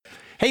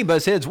Hey,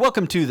 Buzzheads,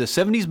 welcome to the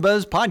 70's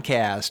Buzz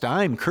Podcast.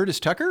 I'm Curtis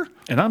Tucker.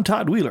 And I'm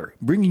Todd Wheeler,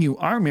 bringing you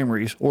our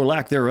memories, or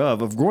lack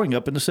thereof, of growing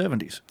up in the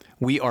 70s.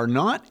 We are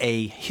not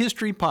a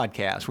history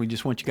podcast. We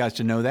just want you guys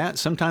to know that.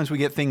 Sometimes we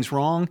get things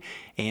wrong,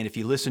 and if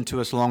you listen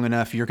to us long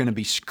enough, you're going to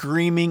be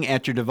screaming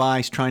at your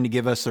device trying to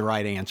give us the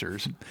right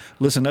answers.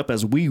 Listen up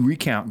as we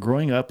recount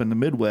growing up in the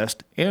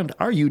Midwest and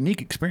our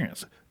unique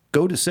experience.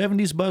 Go to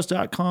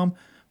 70sbuzz.com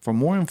for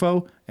more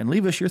info and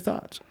leave us your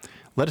thoughts.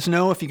 Let us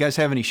know if you guys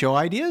have any show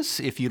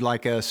ideas, if you'd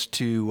like us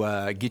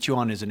to get you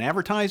on as an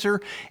advertiser.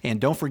 And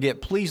don't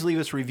forget, please leave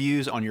us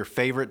reviews on your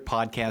favorite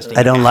podcasting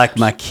I don't apps. like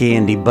my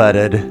candy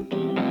buttered.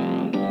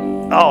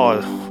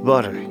 Oh,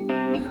 butter.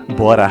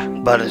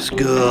 Butter. Butter's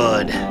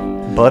good.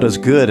 Butter's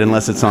good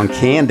unless it's on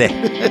candy.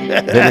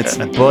 Then it's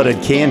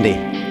buttered candy.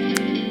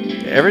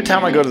 Every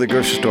time I go to the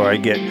grocery store, I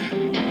get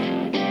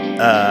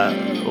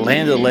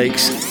Land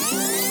O'Lakes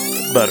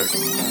butter.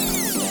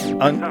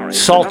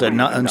 Salted,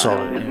 not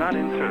unsalted. Not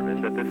in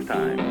service at this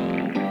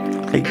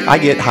time. I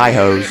get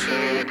Hi-Ho's.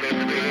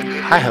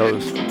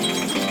 Hi-Ho's.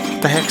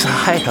 What the heck's a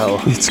Hi-Ho?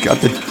 It's got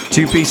the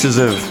two pieces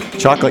of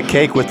chocolate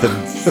cake with the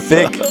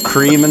thick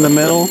cream in the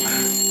middle.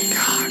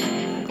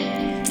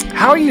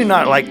 How are you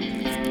not like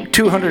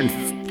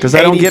 200? Because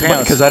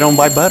I don't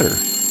buy butter.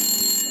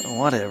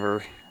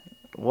 Whatever.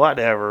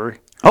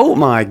 Oh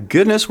my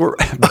goodness, we're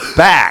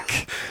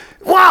back.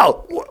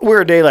 Wow,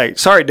 we're a day late.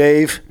 Sorry,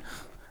 Dave.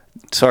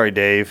 Sorry,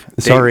 Dave.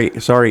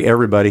 Sorry,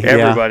 everybody.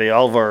 Everybody,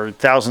 all of our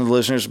thousands of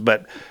listeners.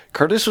 But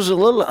Curtis was a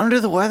little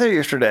under the weather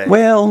yesterday.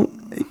 Well,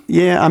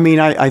 yeah. I mean,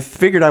 I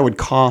figured I would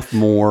cough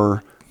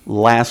more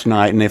last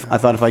night, and I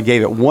thought if I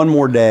gave it one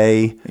more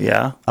day,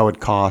 I would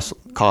cough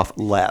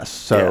less.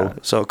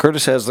 So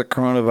Curtis has the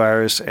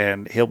coronavirus,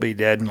 and he'll be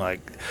dead in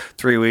like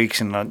 3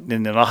 weeks, and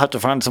then I'll have to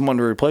find someone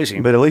to replace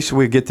him. But at least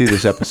we get through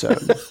this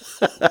episode.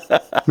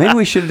 Maybe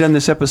we should have done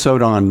this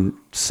episode on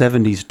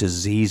 70's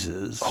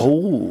diseases.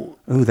 Oh,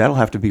 that'll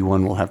have to be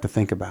one we'll have to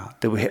think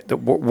about.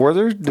 Were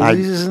there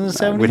diseases in the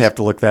 70s? We'd have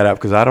to look that up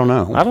because I don't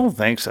know. I don't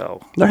think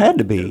so. There had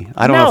to be.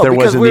 I don't know if there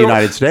was in the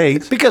United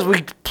States. Because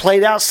we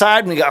played outside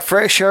and we got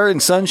fresh air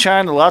and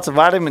sunshine and lots of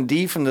vitamin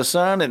D from the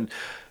sun, and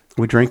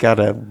we drink out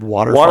of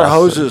water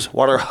hoses.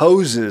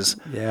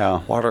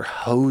 Yeah. Water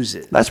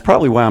hoses. That's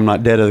probably why I'm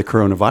not dead of the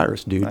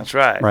coronavirus, dude. That's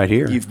right. Right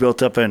here. You've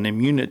built up an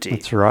immunity.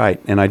 That's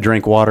right. And I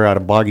drink water out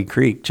of Boggy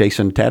Creek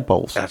chasing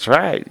tadpoles. That's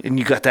right. And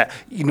you got that,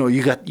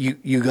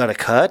 you got a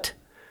cut.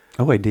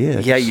 Oh, I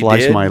did. Yeah, you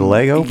Sliced did. my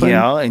leg open.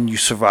 Yeah, and you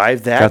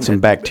survived that. Got some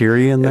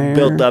bacteria in there.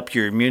 Built up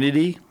your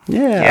immunity.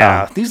 Yeah.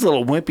 Yeah. These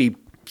little wimpy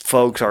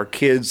folks, our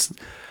kids,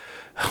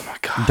 oh my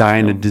God,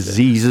 dying of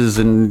diseases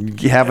and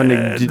having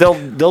to.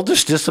 They'll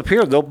just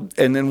disappear.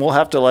 And then we'll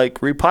have to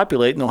like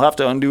repopulate, and they'll have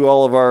to undo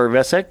all of our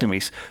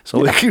vasectomies so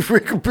we can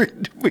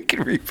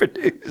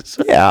reproduce.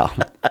 Yeah.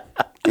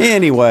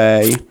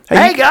 Anyway,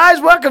 hey guys,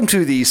 welcome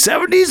to the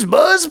 70's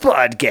Buzz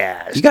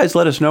Podcast. You guys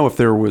let us know if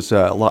there was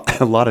a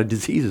lot of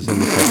diseases in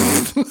the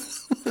 70s.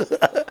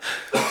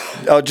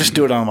 Oh, just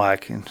do it on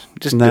mic.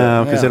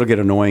 No, because it'll get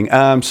annoying.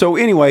 So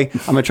anyway,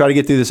 I'm going to try to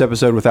get through this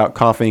episode without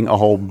coughing a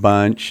whole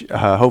bunch.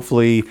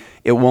 Hopefully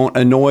it won't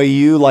annoy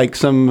you like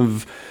some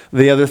of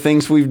the other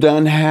things we've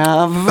done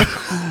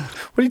have.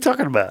 What are you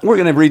talking about? We're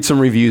going to read some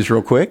reviews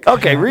real quick.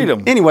 Okay, read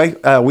them. Anyway,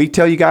 we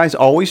tell you guys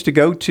always to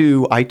go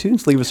to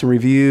iTunes, leave us some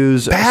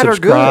reviews,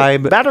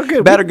 subscribe. Bad or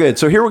good? Bad or good.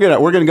 So here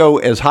we're gonna go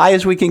as high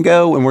as we can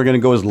go, and we're gonna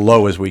go as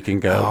low as we can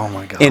go. Oh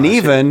my God! And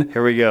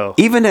here we go.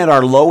 Even at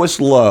our lowest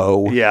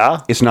low,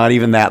 it's not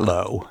even that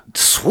low.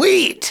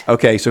 Sweet.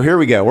 Okay, so here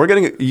we go. We're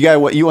gonna.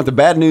 You want the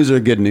bad news or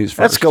the good news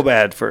first? Let's go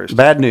bad first.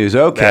 Bad news.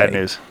 Okay. Bad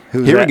news.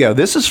 Here we go.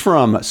 This is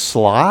from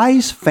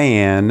Sly's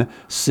Fan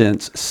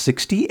since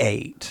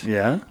 '68.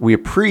 Yeah. We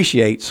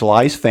appreciate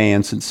Sly's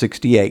Fan since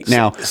 '68.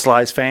 Now,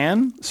 Sly's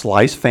Fan?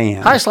 Sly's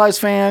Fan. Hi, Sly's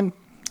Fan.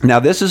 Now,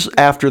 this is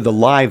after the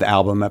live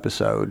album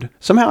episode.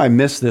 Somehow I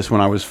missed this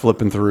when I was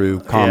flipping through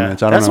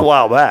comments. Yeah, I don't know. That's a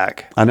while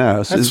back. I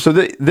know. So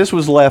this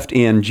was left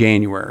in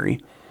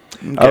January.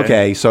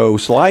 Okay, so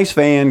Sly's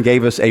Fan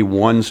gave us a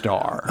 1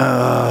 star.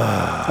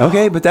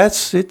 Okay, but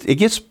that's it. It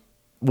gets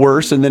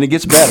worse and then it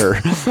gets better.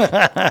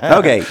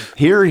 Okay,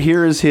 here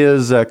is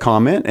his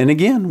comment, and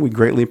again, we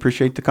greatly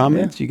appreciate the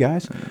comments, you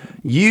guys.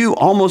 You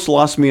almost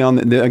lost me on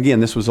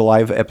again. This was a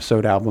live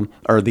episode album,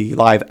 or the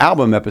live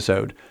album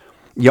episode.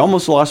 You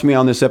almost lost me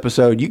on this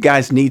episode. You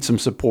guys need some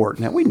support.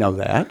 Now, we know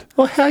that.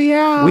 Well, hell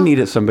yeah. We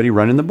needed somebody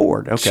running the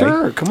board. Okay.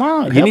 Sure, come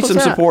on. You need some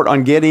support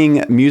on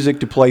getting music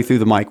to play through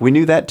the mic. We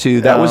knew that,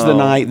 too. That was the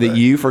night that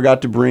you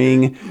forgot to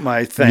bring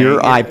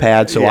your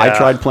iPad, so I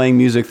tried playing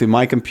music through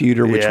my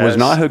computer, which was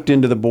not hooked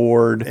into the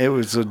board. It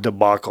was a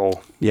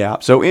debacle. Yeah.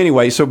 So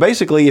anyway,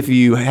 basically, if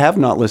you have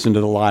not listened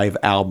to the live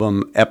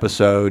album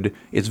episode,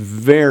 it's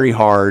very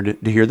hard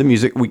to hear the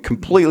music. We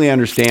completely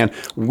understand.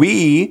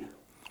 We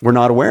were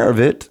not aware of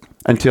it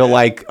until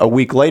like a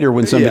week later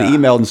when somebody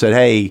emailed and said,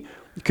 hey,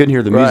 couldn't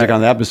hear the music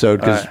on the episode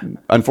because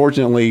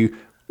unfortunately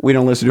we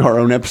don't listen to our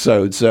own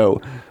episodes.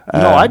 So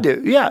no, I do.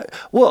 Yeah.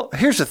 Well,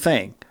 here's the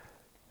thing.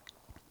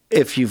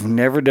 If you've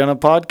never done a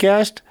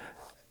podcast,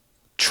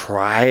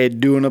 try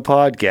doing a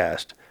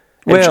podcast.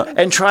 Well-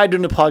 And try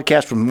doing a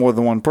podcast with more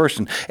than one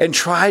person. And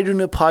try doing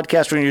a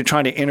podcast when you're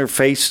trying to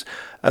interface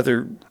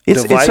other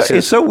devices.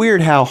 It's so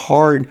weird how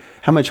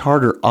much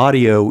harder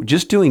audio,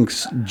 just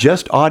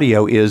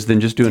audio is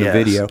than just doing a Yes,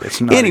 video. it's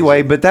not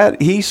Anyway,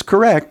 but he's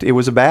correct. It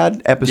was a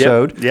bad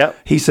episode. Yep.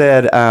 He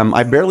said,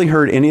 I barely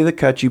heard any of the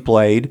cuts you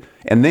played.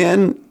 And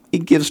then he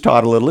gives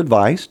Todd a little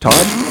advice.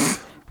 Todd,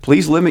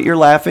 please limit your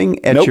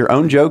laughing at your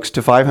own jokes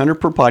to 500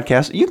 per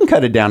podcast. You can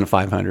cut it down to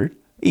 500.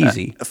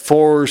 Easy.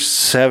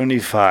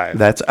 475.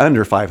 That's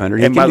under 500.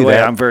 You And can by the do way,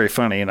 that. I'm very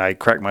funny, and I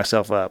crack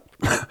myself up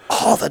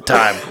all the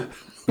time.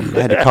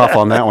 I had to cough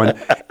on that one.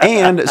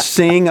 And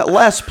sing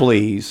less,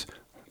 please.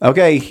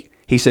 Okay.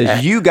 He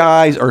says, you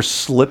guys are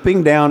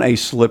slipping down a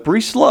slippery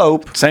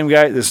slope. Same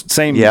guy, this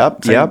same.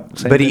 Yep. same But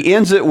thing. he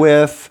ends it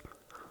with,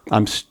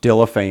 I'm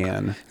still a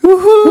fan.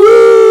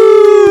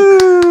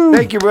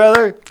 Thank you,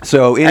 brother.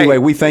 So anyway, Hey.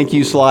 we thank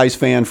you, Sly's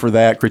fan, for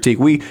that critique.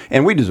 We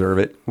deserve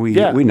it. We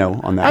know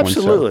on that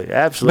Absolutely, one. So.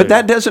 absolutely. But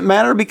that doesn't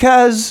matter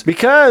because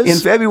Because- in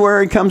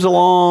February comes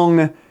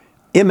along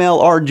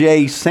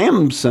MLRJ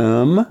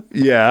Samsung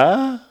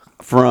Yeah.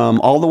 from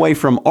all the way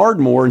from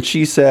Ardmore, and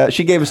she said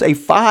she gave us a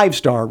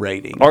 5-star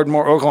rating.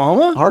 Ardmore,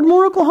 Oklahoma?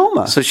 Ardmore,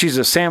 Oklahoma. So she's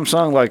a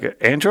Samsung, like an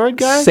Android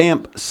guy?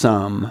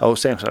 Samsung. Oh,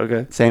 Samsung,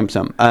 okay.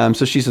 Samsung.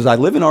 So she says, I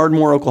live in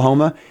Ardmore,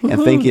 Oklahoma,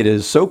 and think it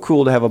is so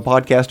cool to have a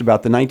podcast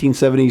about the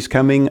 1970s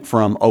coming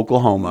from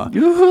Oklahoma.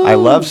 I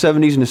love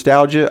 70s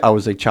nostalgia. I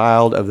was a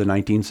child of the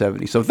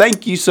 1970s. So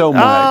thank you so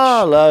much.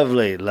 Oh,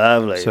 lovely,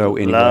 lovely. So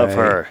anyway, Love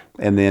her.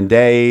 And then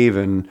Dave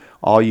and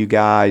all you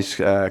guys,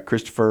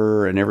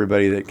 Christopher and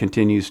everybody that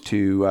continues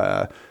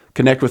to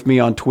connect with me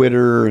on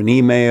Twitter and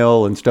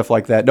email and stuff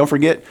like that. Don't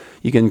forget,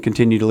 you can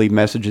continue to leave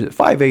messages at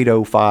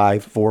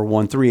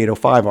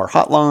 580-541-3805, our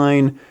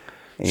hotline.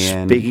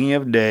 And Speaking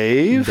of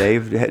Dave.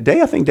 Dave,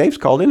 I think Dave's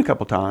called in a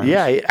couple times.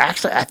 Yeah,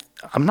 actually,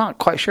 I'm not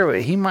quite sure,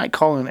 but he might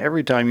call in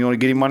every time. You want to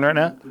get him on right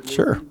now?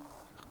 Sure.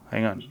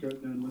 Hang on. Just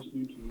got done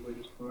listening to the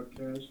latest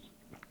podcast.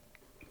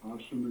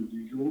 Awesome as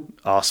usual.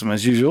 Awesome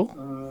as usual.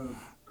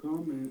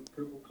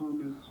 Couple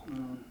comments.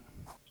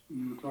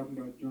 You were talking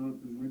about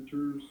Jonathan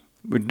Winters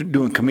We're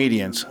doing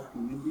comedians.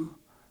 and Mindy,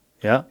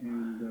 Yeah.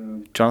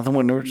 and Jonathan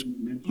Winters,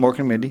 mentioned- Mork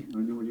and Mindy. I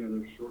know he had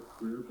a short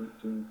career, but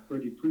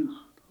Freddie Prinze,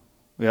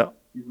 Yeah.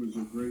 he was a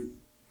great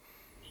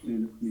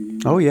stand-up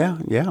comedian. Oh, yeah,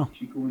 yeah.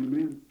 Chico and the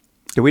Man.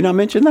 Did we not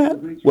mention that?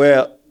 Thanks.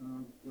 Well,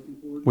 Looking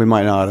forward. We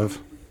might not have.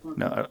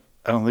 no,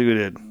 I don't think we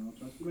did. I'll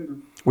talk to you later.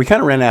 We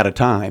kind of ran out of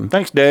time.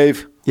 Thanks,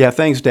 Dave. Yeah,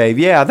 thanks, Dave.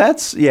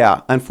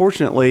 Yeah,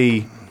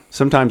 unfortunately,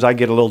 sometimes I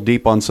get a little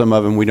deep on some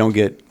of them. We don't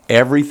get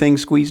everything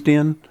squeezed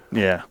in.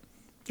 Yeah.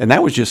 And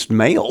that was just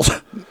males.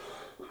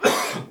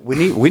 we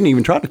didn't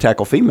even try to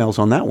tackle females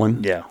on that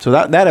one. Yeah. So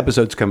that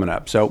episode's coming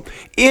up. So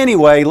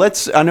anyway,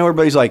 I know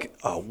everybody's like,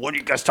 oh, what are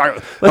you guys talking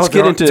about? Let's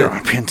get into They're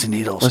on pins and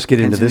needles. Let's get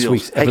into Pins and this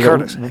needles. week's Hey,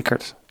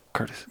 episode.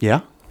 Curtis.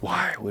 Yeah.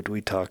 Why would we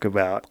talk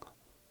about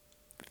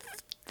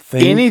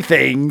Thing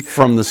anything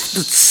from the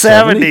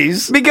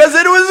 70s? Because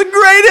it was the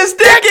greatest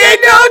decade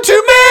known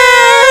to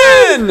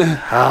men.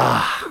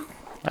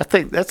 I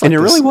think that's And like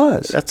it really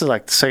was. That's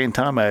like the second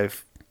time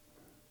I've.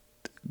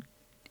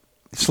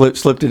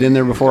 Slipped it in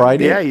there before I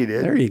did. Yeah, you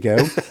did. There you go.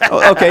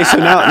 Oh, okay, so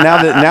now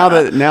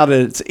that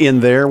it's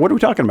in there, what are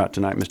we talking about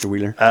tonight, Mr.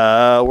 Wheeler?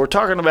 We're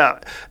talking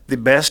about the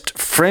best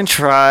French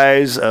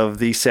fries of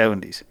the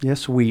 70s.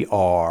 Yes, we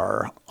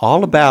are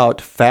all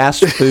about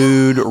fast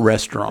food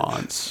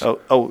restaurants.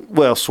 Oh,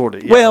 well, sort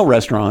of. Yeah. Well,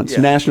 restaurants,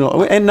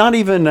 national, and not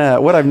even.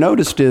 What I've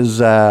noticed is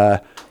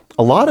a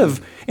lot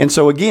of, and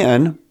so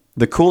again,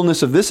 the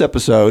coolness of this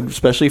episode,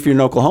 especially if you're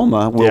in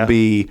Oklahoma, will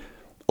be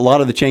a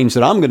lot of the chains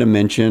that I'm going to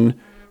mention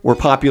were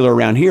popular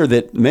around here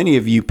that many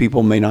of you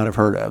people may not have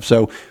heard of.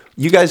 So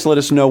you guys let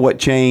us know what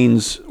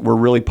chains were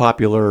really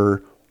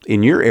popular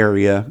in your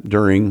area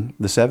during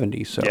the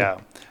 70s. So Yeah.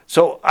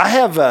 So I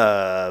have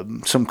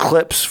some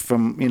clips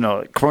from,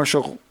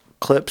 commercial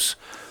clips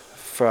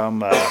from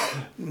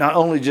not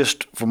only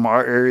just from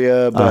our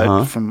area,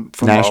 but from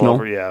National? all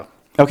over. Yeah.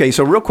 Okay,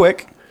 so real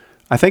quick,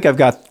 I think I've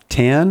got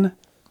 10.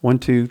 1,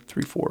 2,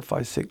 3, 4,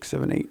 5, 6,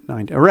 7, 8,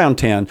 9, around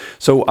 10.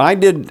 So I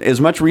did as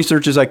much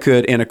research as I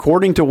could, and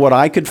according to what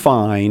I could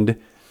find,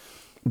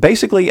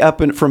 basically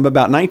from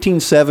about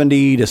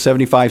 1970 to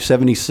 75,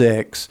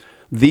 76,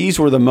 these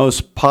were the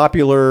most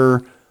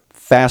popular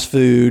fast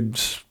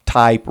foods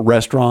type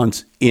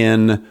restaurants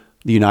in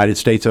the United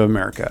States of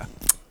America.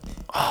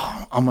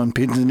 I'm on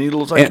pins and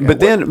needles.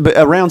 But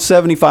around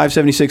 75,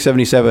 76,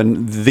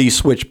 77, these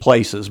switched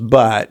places.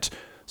 But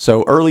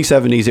so early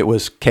 70s, it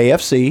was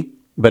KFC.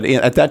 But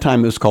at that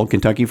time, it was called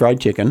Kentucky Fried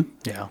Chicken.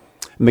 Yeah.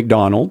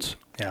 McDonald's.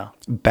 Yeah.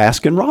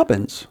 Baskin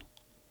Robbins.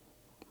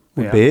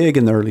 Were big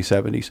in the early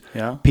 70s.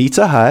 Yeah.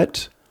 Pizza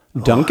Hut.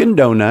 Dunkin'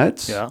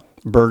 Donuts. Yeah.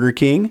 Burger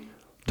King.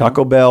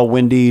 Taco Bell,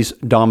 Wendy's,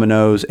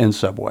 Domino's, and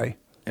Subway.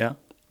 Yeah.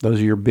 Those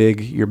are your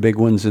big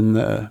ones in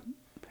the,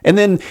 and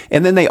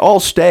then they all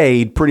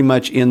stayed pretty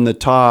much in the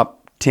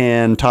top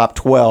 10, top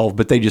 12,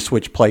 but they just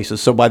switched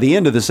places. So by the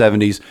end of the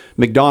 70s,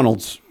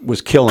 McDonald's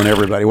was killing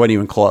everybody. Wasn't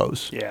even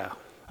close. Yeah.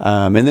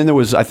 And then there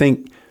was, I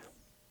think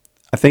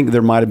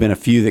there might have been a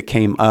few that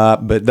came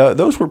up, but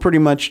those were pretty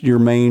much your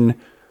main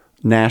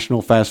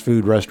national fast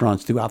food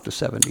restaurants throughout the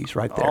 70s,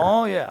 right there.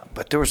 Oh yeah,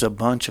 but there was a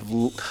bunch of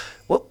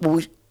what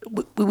we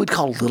would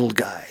call little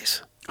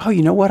guys. Oh,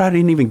 you know what? I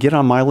didn't even get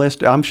on my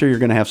list. I'm sure you're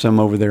going to have some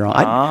over there. It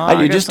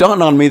guess just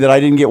dawned on me that I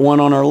didn't get one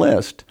on our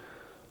list.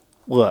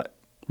 What?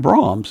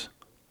 Brahms.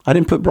 I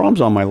didn't put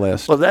Brahms on my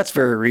list. Well, that's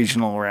very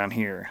regional around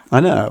here. I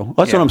know.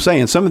 That's what I'm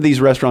saying. Some of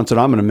these restaurants that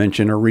I'm going to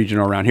mention are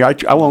regional around here.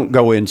 I won't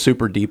go in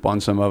super deep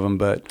on some of them,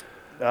 but.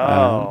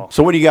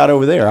 So what do you got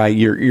over there?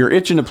 You're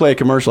itching to play a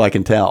commercial. I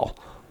can tell.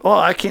 Well,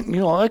 I can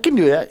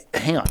do that.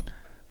 Hang on.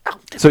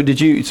 So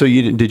did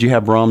you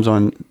have Brahms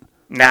on?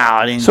 No,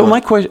 I didn't. So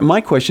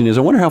my question is,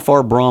 I wonder how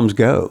far Brahms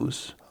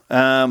goes.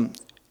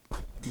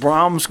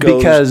 Brahms goes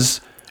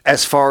Because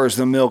as far as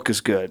the milk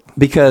is good.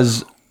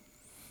 Because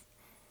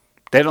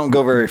They don't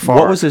go very far.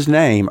 what was his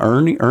name?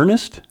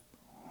 Ernest?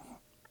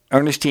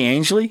 Ernest T.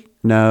 Angley?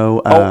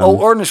 No.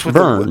 Ernest with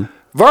Vern.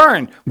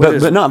 Vern.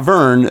 But not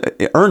Vern.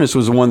 Ernest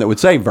was the one that would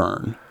say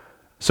Vern.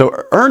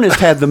 So Ernest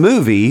had the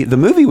movie. The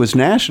movie was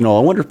national.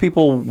 I wonder if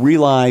people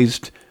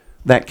realized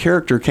that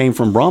character came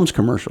from Brahms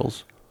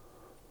commercials.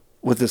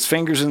 With his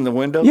fingers in the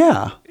window?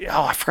 Yeah.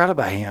 Oh, I forgot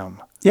about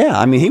him. Yeah.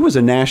 I mean, he was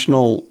a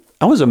national.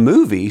 That was a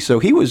movie, so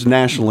he was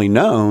nationally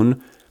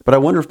known. But I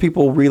wonder if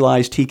people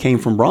realized he came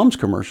from Brahms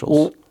commercials.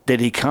 Well, did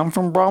he come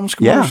from Brahms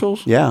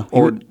commercials? Yeah.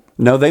 Or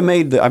no,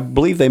 I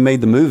believe they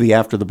made the movie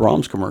after the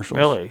Brahms commercials.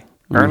 really?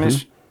 Mm-hmm.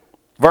 Ernest?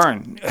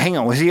 Vern. Hang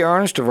on. Was he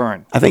Ernest or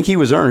Vern? I think he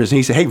was Ernest. And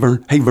he said, "Hey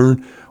Vern,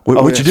 what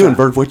yeah, you doing, sorry.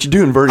 Vern? What you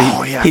doing, Vern?"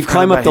 Oh, yeah, I He'd forgot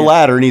climb up about the him.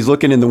 ladder and he's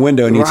looking in the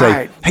window and he'd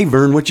Right. say, "Hey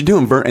Vern, what you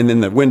doing, Vern?" And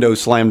then the window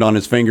slammed on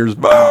his fingers.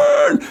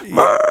 Vern.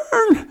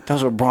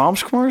 Those were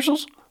Brahms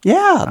commercials?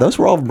 Yeah, those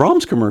were all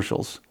Brahms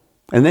commercials.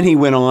 And then he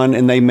went on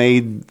and they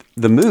made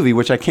the movie,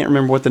 which I can't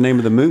remember what the name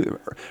of the movie.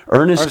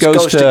 Ernest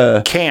goes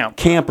to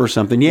camp or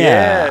something.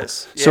 Yeah.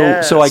 Yes, So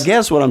I yes.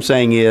 guess what I'm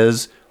saying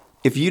is,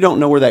 if you don't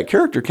know where that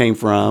character came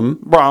from,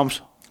 Brahms.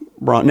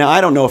 now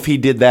I don't know if he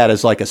did that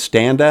as like a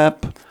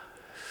stand-up.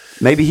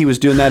 Maybe he was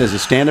doing that as a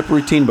stand-up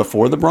routine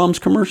before the Brahms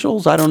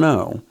commercials. I don't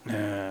know.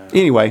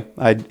 Anyway,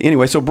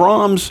 so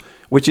Brahms,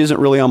 which isn't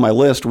really on my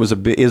list, is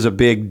a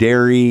big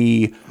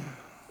dairy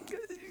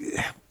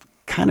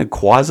kind of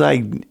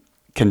quasi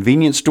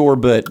convenience store,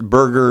 but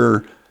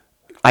burger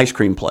ice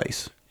cream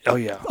place. Oh,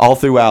 yeah. All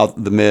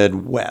throughout the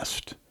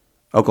Midwest,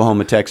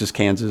 Oklahoma, Texas,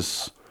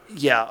 Kansas.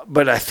 Yeah,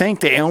 but I think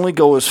they only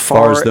go as Far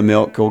far as the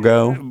milk will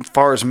go.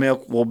 far as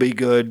milk will be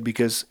good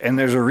because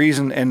there's a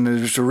reason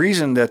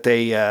that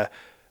they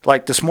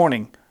like this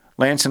morning,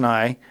 Lance and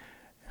I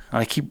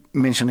keep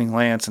mentioning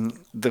Lance and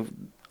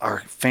our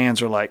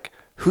fans are like,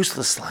 "Who's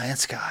this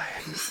Lance guy?"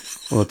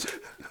 Well, it's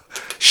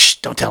Shh,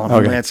 don't tell him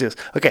Okay. who Lance is.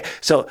 Okay,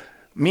 so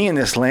me and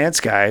this Lance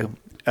guy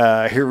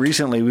here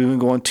recently we've been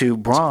going to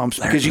Brahms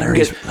because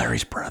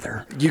Larry's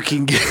brother. you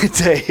can get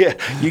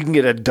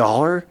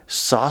 $1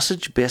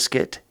 sausage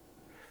biscuit.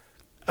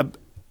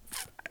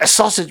 A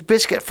sausage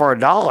biscuit for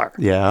 $1.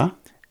 Yeah.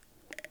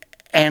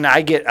 And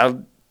I get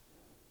a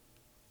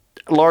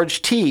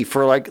large tea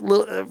for like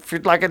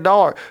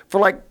 $1. For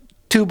like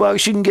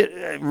 $2, you can get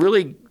a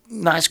really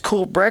nice,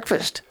 cool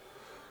breakfast.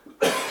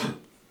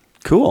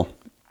 Cool.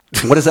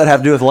 What does that have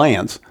to do with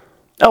Lance?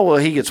 Oh well,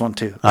 he gets one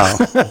too. Oh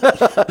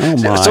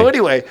my. So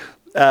anyway,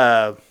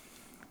 I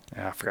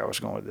forgot where I was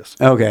going with this.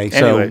 Okay.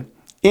 So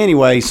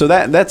anyway, so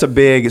that's a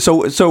big.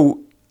 So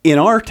in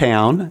our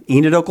town,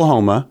 Enid,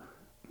 Oklahoma,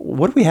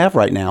 what do we have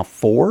right now?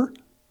 4,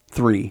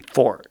 3.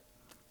 Four.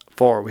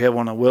 We have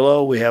one on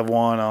Willow. We have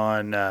one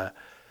on.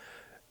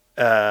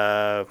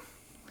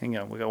 Hang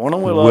on, we got one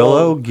on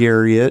Willow.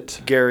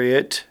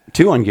 Garriott.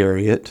 2 on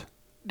Garriott.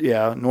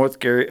 Yeah, North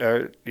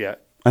Garriott. Yeah.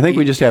 I think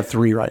we just have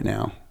 3 right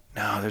now.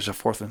 No, there's a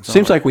fourth one.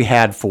 Seems like we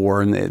had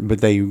 4,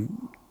 but they.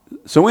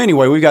 So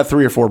anyway, we've got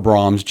 3 or 4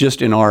 Brahms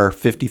just in our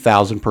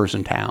 50,000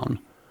 person town.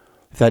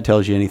 If that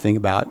tells you anything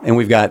about, and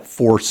we've got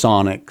 4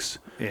 Sonics.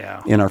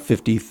 Yeah. In our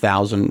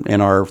 50,000,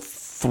 in our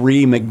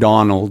 3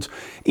 McDonald's.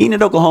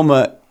 Enid,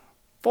 Oklahoma.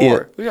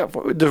 4. We got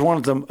 4. There's one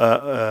of them.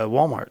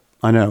 Walmart.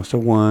 I know. So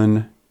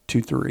 1,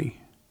 2, 3.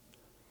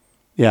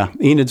 Yeah,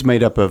 Enid's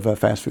made up of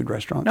fast food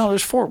restaurants. No,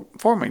 there's 4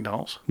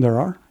 McDonald's. There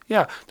are?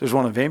 Yeah, there's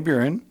one in Van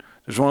Buren.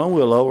 There's one in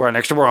Willow, right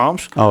next to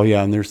Brahms. Oh,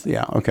 yeah, and there's,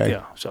 okay.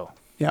 Yeah, so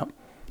Yeah.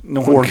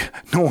 no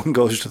one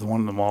goes to the one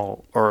in the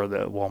mall or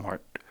the Walmart.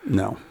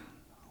 No.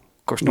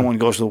 Of course, no one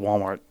goes to the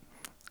Walmart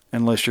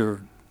unless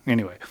you're,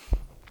 anyway.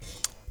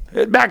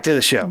 Back to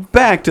the show.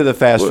 Back to the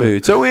fast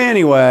food. So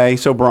anyway,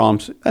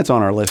 Brahms, that's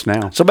on our list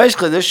now. So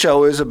basically, this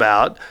show is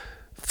about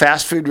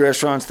fast food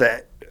restaurants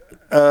that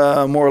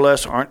more or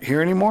less aren't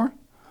here anymore.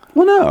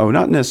 Well, no,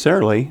 not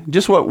necessarily.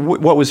 Just what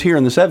was here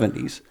in the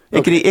 70s.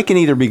 It can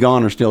either be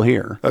gone or still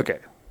here. Okay.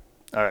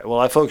 All right. Well,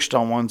 I focused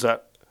on ones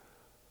that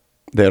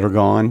Are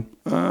gone.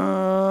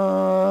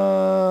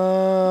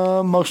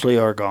 mostly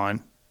are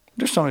gone.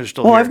 There's some that are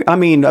still Well, here. I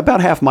mean,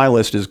 about half my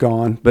list is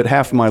gone, but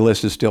half of my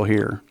list is still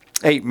here.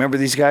 Hey, remember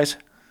these guys?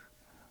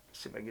 Let's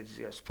see if I can get these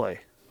guys to play.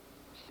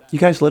 You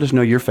guys let us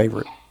know your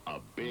favorite. A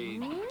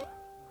big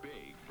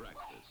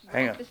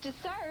Hang on. Breakfast is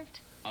served.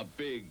 A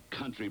big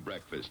country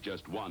breakfast,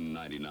 just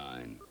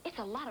 $1.99. It's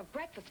a lot of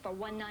breakfast for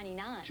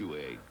 $1.99. 2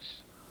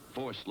 eggs,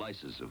 4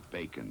 slices of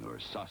bacon or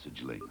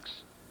sausage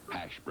links,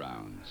 hash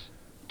browns,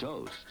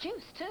 toast.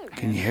 Juice, too.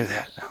 Can you hear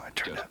that? Oh, I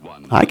turned Just up.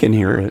 one. I can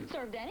hear it.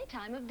 Served any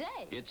time of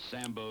day. It's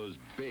Sambo's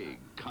big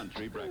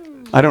country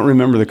breakfast. I don't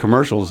remember the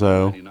commercials,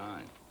 though.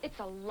 $1.99. It's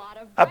a lot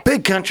of A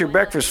big country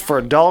breakfast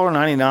for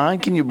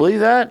 $1.99. Can you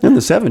believe that? In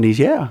the 70s,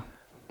 yeah.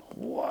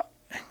 What?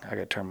 I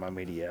gotta turn my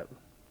media up.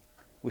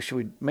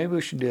 Maybe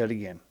we should do that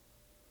again.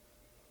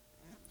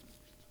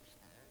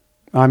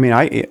 I mean,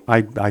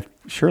 I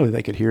surely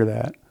they could hear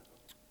that.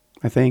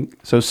 I think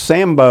so.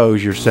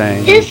 Sambo's, you're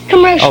saying? This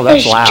commercial Oh,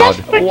 that's is loud.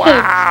 just for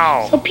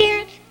Wow. kids. So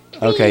parents,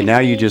 Okay, now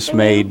you just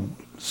made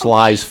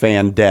Sly's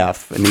fan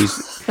deaf, and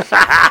he's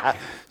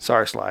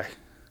Sorry, Sly.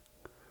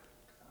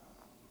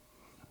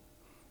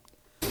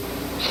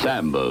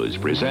 Sambo's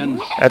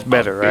presents. That's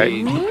better,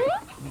 right?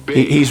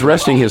 he's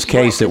resting his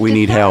case that we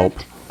need help.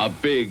 A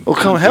big Well,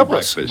 come country help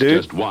us, breakfast,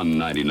 dude. just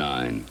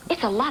 $1.99.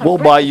 It's a lot We'll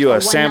of buy breakfast you a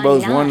for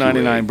Sambo's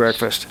 $1.99. $1.99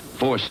 breakfast.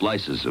 4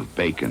 slices of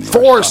bacon. or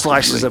 4 sausage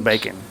slices of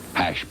links, bacon.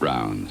 Hash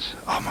browns.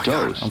 Oh my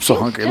toast, God, I'm so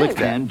hungry. Look at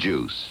that. and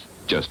juice,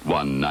 just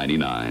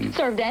 $1.99.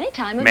 Served any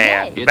time of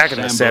Man, day. back in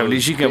the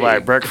Sambo's 70s, you could buy a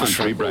big breakfast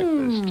country for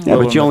breakfast. Yeah,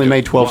 but you only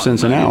made 12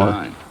 cents an hour.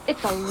 $1.99.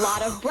 It's a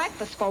lot of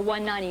breakfast for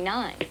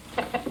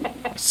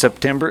 $1.99.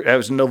 September. That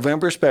was a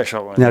November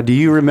special. Now, do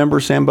you remember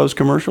Sambo's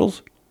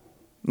commercials?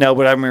 No,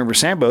 but I remember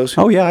Sambo's.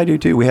 Oh yeah, I do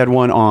too. We had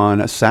one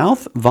on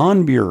South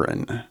Von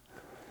Buren.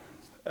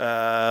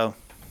 Yeah,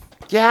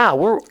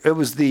 it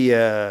was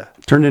the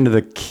Turned into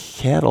the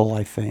kettle,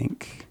 I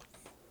think.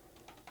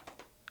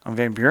 on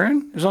Van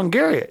Buren. It was on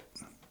Garriott.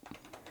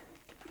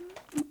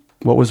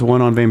 What was the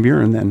one on Van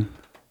Buren then?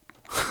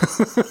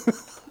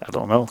 I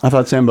don't know. I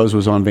thought Sambo's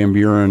was on Van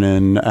Buren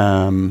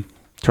and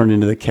turned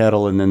into the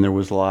kettle, and then there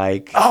was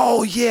like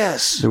Oh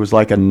yes,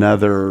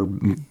 another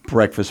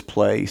breakfast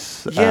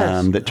place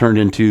Yes. that turned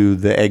into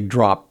the egg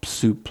drop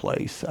soup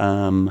place.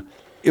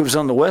 it was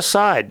on the west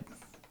side.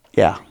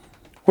 Yeah.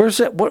 Where's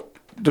that? What?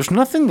 There's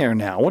nothing there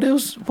now. What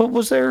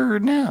was there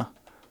now?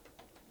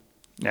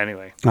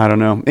 Anyway, I don't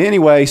know.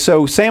 Anyway,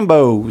 so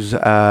Sambo's,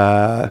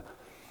 kind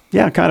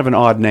of an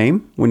odd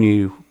name when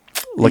you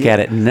look at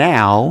it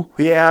now.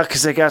 yeah,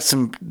 because they got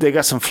some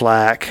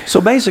flack.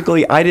 So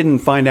basically, I didn't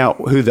find out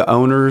who the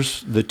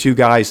owners, the two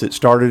guys that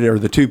started it, or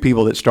the two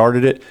people that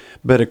started it.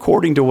 But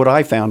according to what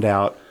I found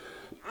out,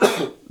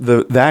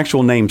 the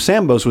actual name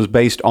Sambo's was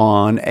based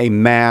on a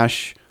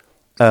mash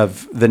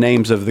of the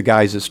names of the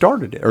guys that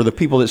started it, or the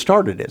people that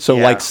started it. So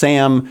Yeah. like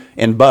Sam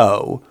and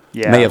Bo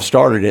Yeah. may have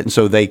started it, and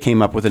so they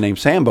came up with the name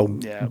Sambo.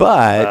 Yeah,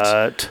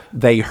 but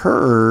they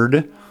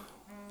heard,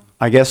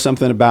 I guess,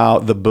 something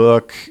about the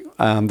book,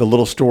 The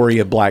Little Story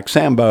of Black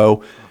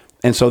Sambo,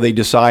 and so they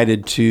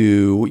decided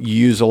to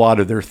use a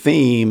lot of their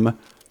theme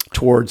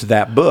towards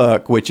that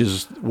book, which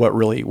is what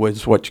really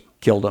was what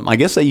killed them. I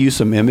guess they used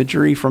some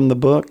imagery from the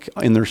book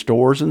in their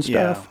stores and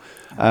stuff.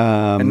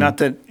 And not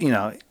that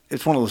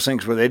it's one of those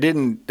things where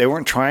they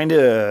weren't trying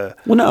to.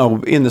 Well,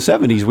 no, in the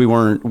 70s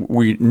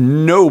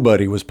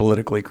nobody was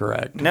politically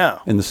correct. No.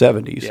 In the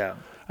 70s. Yeah.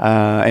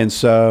 And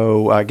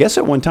so I guess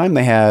at one time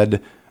they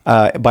had,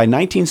 by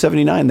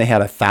 1979, they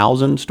had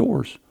 1,000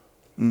 stores.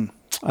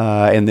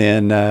 And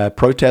then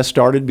protests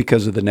started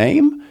because of the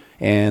name,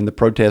 and the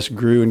protests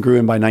grew and grew.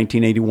 And by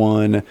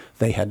 1981,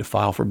 they had to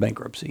file for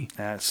bankruptcy.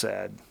 That's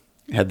sad.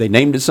 Had they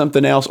named it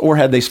something else, or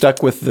had they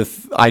stuck with the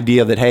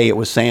idea that, hey, it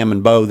was Sam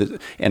and Bo?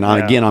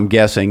 Again, I'm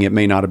guessing it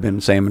may not have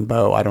been Sam and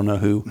Bo. I don't know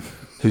who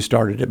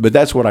started it, but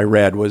that's what I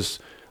read was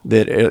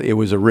that it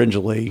was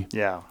originally.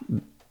 Yeah.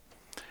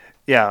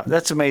 Yeah,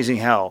 that's amazing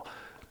how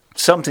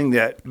something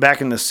that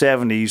back in the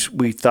 70s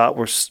we thought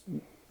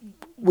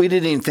we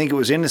didn't even think it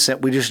was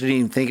innocent. We just didn't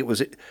even think it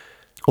was.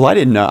 Well, I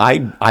didn't know.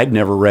 I'd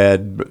never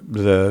read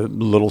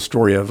the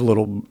story of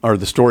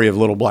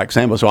Little Black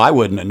Sambo, so I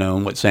wouldn't have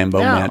known what Sambo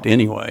No. meant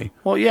anyway.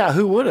 Well, yeah,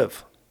 who would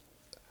have?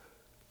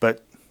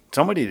 But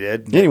somebody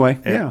did. Anyway,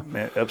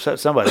 It upset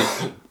somebody.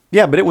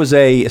 Yeah, but it was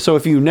so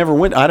if you never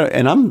went,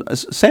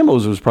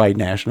 Sambo's was probably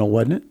national,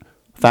 wasn't it?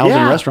 1,000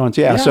 Yeah. restaurants,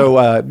 yeah. Yeah,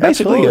 So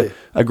basically absolutely.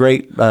 a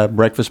great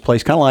breakfast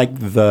place, kind of like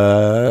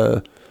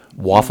the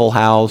Waffle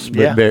House, but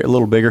Yeah. a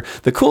little bigger.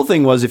 The cool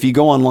thing was if you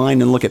go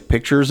online and look at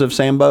pictures of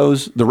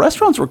Sambo's, the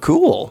restaurants were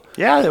cool.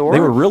 Yeah, they were. They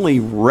were really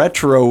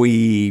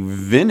retro-y,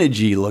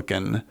 vintagey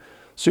looking.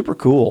 Super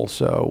cool.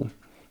 So,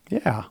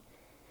 yeah.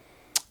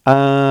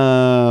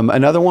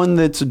 Another one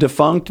that's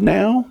defunct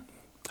now,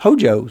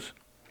 Hojo's.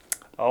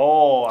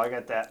 Oh, I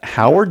got that.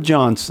 Howard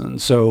Johnson.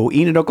 So,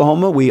 Enid,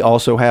 Oklahoma, we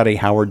also had a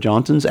Howard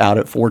Johnson's out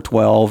at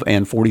 412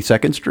 and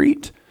 42nd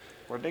Street.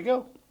 Where'd they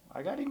go?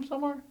 I got him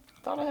somewhere.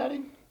 Thought I had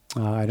him.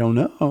 I don't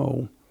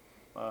know.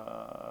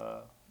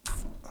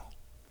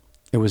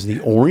 It was the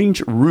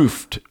Orange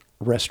Roofed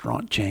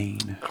restaurant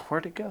chain.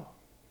 Where'd it go?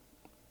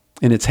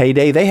 In its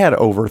heyday, they had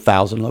over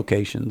 1,000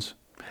 locations.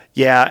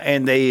 Yeah,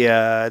 and they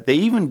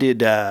even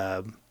did.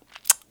 You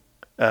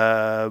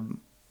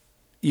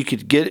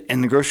could get it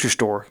in the grocery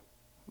store.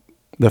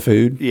 The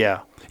food? Yeah.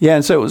 Yeah,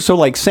 and so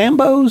like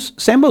Sambo's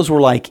were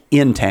like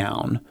in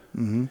town.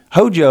 Mm-hmm.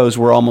 Hojo's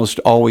were almost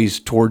always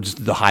towards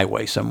the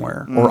highway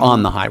somewhere or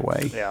on the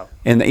highway. Yeah.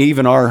 And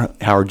even our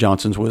Howard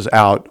Johnson's was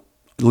out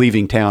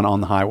leaving town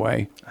on the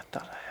highway. I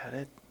thought I had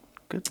it.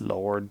 Good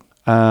Lord.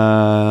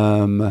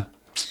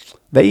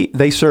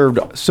 They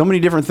served so many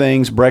different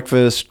things,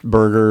 breakfast,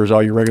 burgers,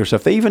 all your regular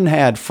stuff. They even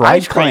had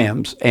fried Ice cream.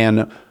 clams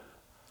and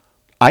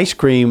ice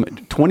cream,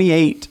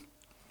 28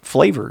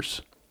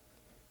 flavors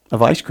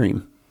of ice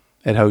cream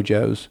at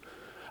Hojo's.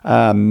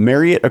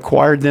 Marriott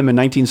acquired them in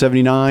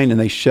 1979, and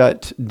they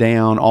shut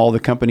down all the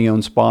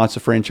company-owned spots. The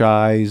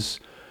franchise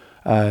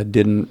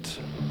didn't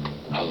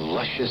A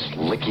luscious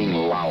licking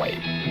lolly.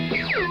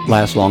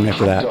 last long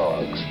after that.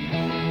 Dogs.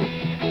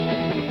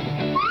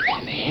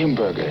 And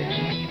hamburgers.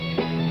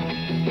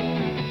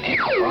 And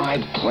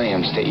fried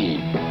clams to eat.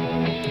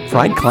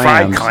 Fried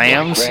Fried clams.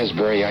 clams?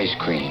 Raspberry ice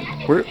cream.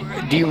 Where,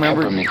 do you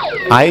remember? Peppermint.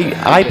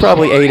 I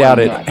probably ate out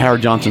at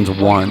Howard Johnson's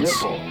once.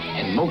 Ripple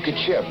and mocha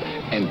chip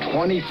and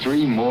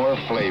 23 more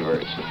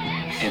flavors.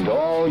 And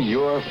all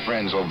your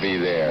friends will be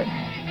there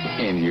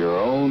in your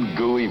own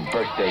gooey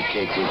birthday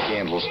cake with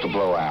candles to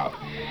blow out.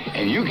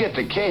 And you get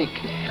the cake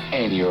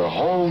and your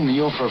whole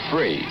meal for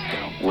free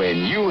when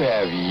you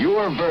have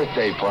your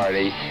birthday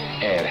party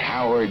at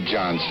Howard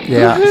Johnson.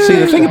 Yeah. See,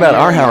 the thing about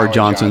our Howard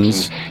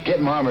Johnson's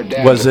Get Mom or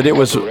Dad was to that it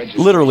was pepper register.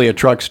 literally a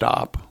truck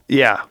stop.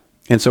 Yeah.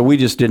 And so we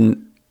just didn't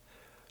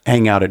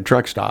hang out at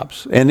truck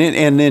stops. And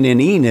then in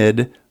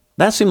Enid,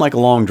 that seemed like a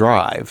long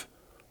drive.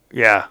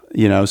 Yeah.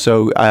 You know,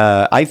 so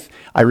I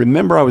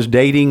remember I was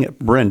dating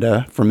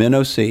Brenda from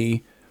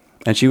NOC,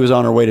 and she was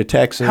on her way to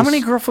Texas. How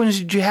many girlfriends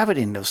did you have at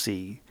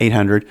NOC?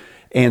 800.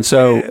 And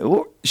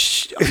so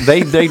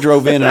they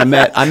drove in, and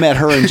I met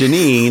her and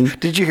Janine.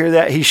 Did you hear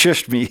that? He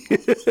shushed me.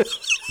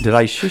 Did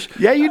I shush?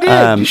 Yeah, you did. You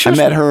I shushed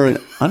met me. her.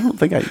 I don't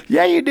think I.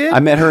 Yeah, you did. I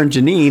met her and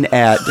Janine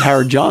at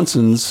Howard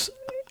Johnson's,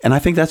 and I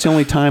think that's the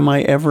only time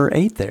I ever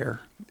ate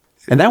there.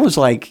 And that was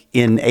like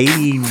in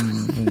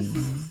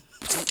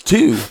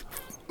 82.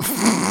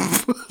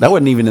 That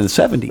wasn't even in the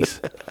 70s.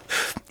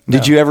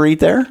 Did you ever eat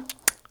there?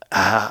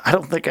 I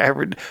don't think I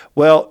ever.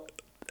 Well,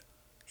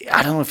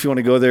 I don't know if you want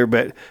to go there,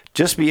 but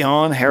just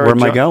beyond Howard. Where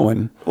am I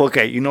going?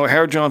 Okay, you know where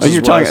Howard Oh, Johnson's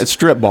you're was. talking a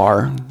strip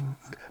bar.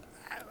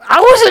 I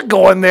wasn't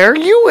going there.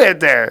 You went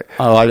there.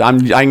 Oh, I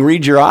can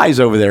read your eyes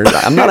over there.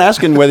 I'm not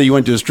asking whether you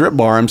went to a strip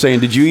bar. I'm saying,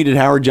 did you eat at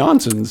Howard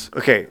Johnson's?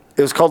 Okay,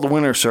 it was called the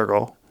Winter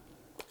Circle,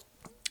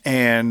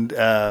 and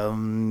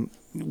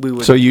we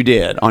would. So you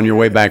did on your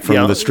way back from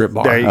Yeah, the strip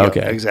bar. There you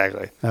Okay. go.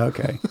 Exactly.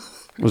 Okay.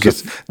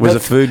 Was the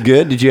food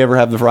good? Did you ever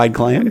have the fried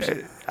clams?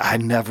 I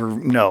never.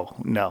 No.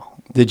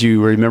 Did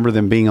you remember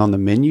them being on the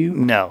menu?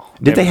 No.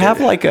 Did they never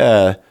have like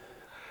a?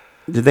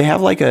 Did they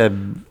have like a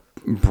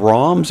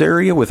Brahms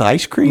area with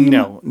ice cream?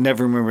 No,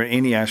 never remember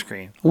any ice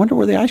cream. I wonder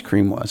where the ice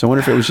cream was. I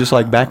wonder if it was just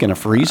like back in a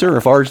freezer, or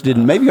if ours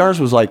didn't. Maybe ours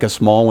was like a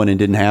small one and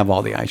didn't have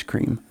all the ice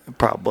cream.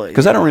 Probably.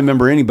 Because I don't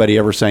remember anybody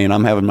ever saying,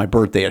 "I'm having my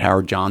birthday at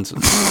Howard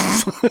Johnson's."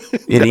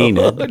 In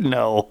Enid.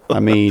 No. I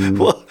mean,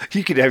 Well,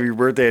 you could have your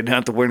birthday down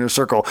at the Winter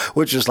Circle,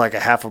 which is like a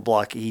half a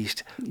block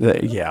east.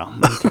 yeah.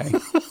 Okay.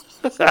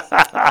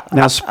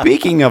 Now,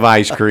 speaking of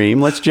ice cream,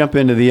 let's jump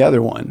into the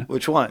other one.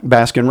 Which one?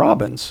 Baskin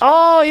Robbins,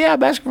 Oh yeah,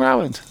 Baskin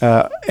Robbins.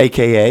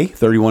 aka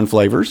 31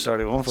 Flavors.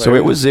 31 So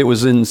it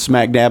was in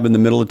smack dab in the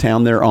middle of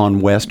town there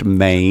on West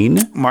Main.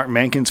 Mark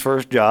Mankin's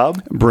first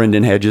job.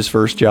 Brendan Hedges'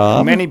 first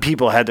job. Many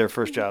people had their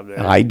first job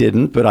there. I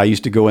didn't, but I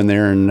used to go in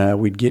there and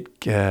we'd get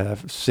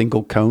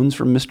single cones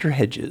from Mr.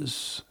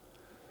 Hedges.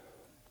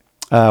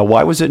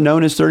 Why was it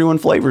known as 31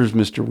 Flavors,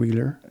 Mr.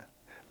 Wheeler?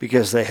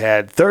 Because they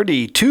had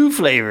 32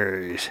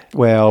 flavors.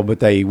 Well, but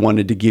they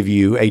wanted to give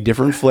you a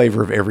different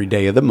flavor of every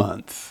day of the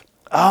month.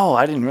 Oh,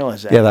 I didn't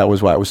realize that. Yeah, that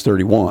was why it was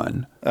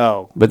 31.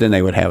 Oh, But then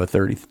they would have a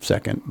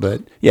 32nd.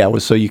 But yeah, it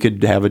was so you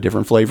could have a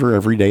different flavor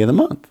every day of the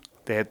month.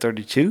 they had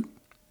 32?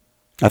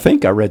 I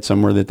think I read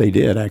somewhere that they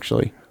did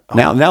actually. Oh.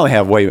 Now they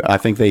have I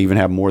think they even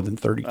have more than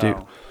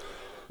 32.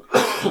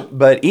 Oh.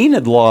 But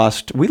Enid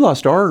we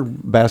lost our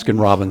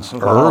Baskin Robbins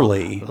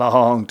early.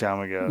 Long time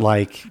ago.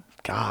 Like,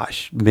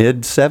 gosh,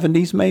 mid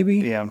 70s maybe?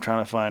 Yeah, I'm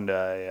trying to find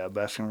a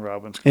Baskin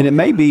Robbins. And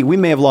we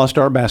may have lost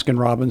our Baskin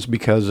Robbins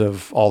because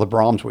of all the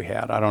Brahms we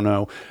had. I don't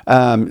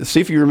know. See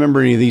if you remember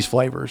any of these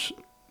flavors.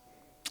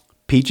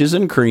 Peaches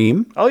and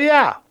cream. Oh,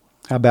 yeah.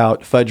 How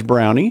about fudge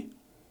brownie?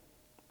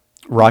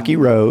 Rocky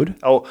Road.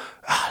 Oh,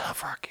 I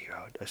love Rocky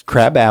Road. That's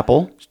Crab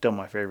apple. still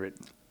my favorite.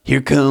 Here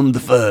come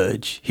the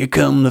fudge. Here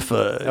come the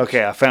fudge.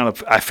 Okay, I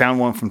found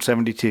one from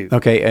 72.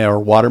 Okay, or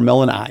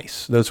watermelon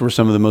ice. Those were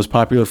some of the most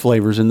popular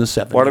flavors in the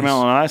 70s.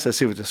 Watermelon ice. Let's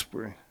see what this.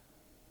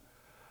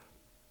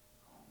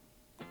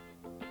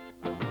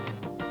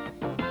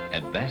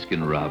 At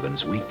Baskin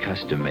Robbins, we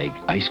custom make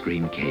ice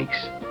cream cakes,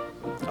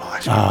 Oh,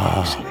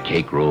 ice cream.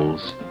 cake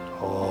rolls,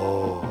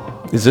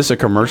 Is this a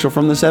commercial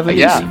from the 70s?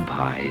 Yeah. cream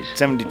pies.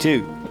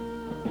 72.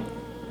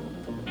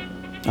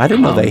 I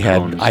didn't know they had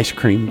Cones. ice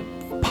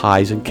cream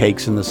pies and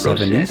cakes in the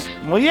 70s.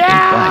 Well, In yeah.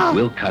 fact,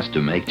 we'll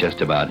custom make just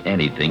about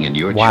anything in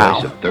your Wow.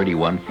 choice of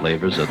 31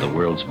 flavors of the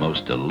world's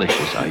most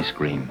delicious ice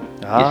cream.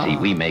 Ah. You see,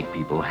 we make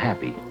people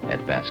happy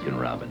at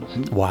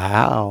Baskin-Robbins.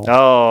 Wow.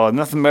 Oh,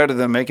 nothing better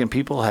than making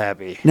people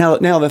happy. Now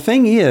the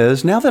thing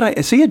is, now that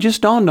I see, it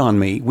just dawned on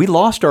me. We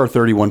lost our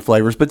 31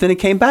 flavors, but then it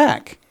came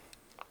back.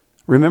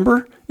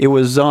 Remember? It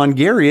was on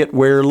Garriott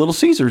where Little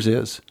Caesars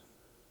is.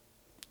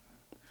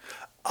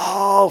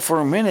 Oh, for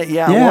a minute,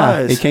 yeah, Yeah,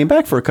 it was. it came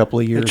back for a couple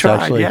of years, It tried,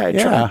 actually. yeah, it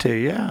tried to,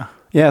 yeah.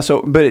 Yeah,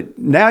 so, but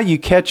now you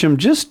catch them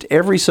just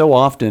every so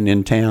often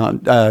in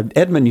town.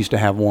 Edmond used to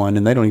have one,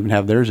 and they don't even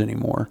have theirs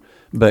anymore.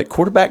 But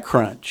Quarterback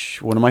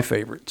Crunch, one of my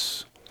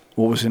favorites.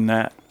 What was in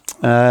that?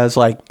 It's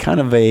like kind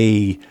of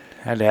a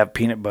Had to have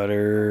peanut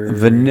butter.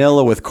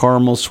 vanilla with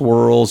caramel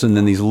swirls, and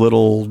then these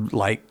little,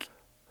 like,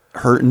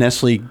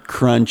 Nestle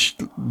Crunch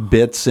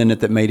bits in it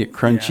that made it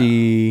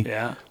crunchy.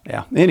 Yeah.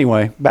 Yeah.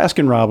 Anyway,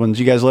 Baskin Robbins,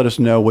 you guys let us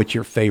know what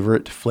your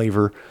favorite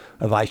flavor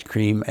of ice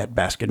cream at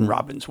Baskin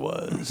Robbins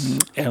was.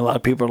 And a lot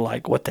of people are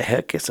like, what the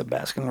heck is a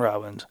Baskin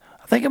Robbins?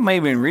 I think it may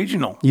have been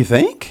regional. You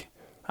think?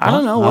 I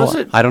don't know. Was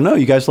it? I don't know.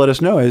 You guys let us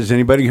know. Has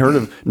anybody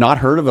not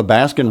heard of a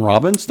Baskin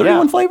Robbins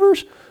 31 Yeah.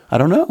 flavors? I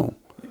don't know.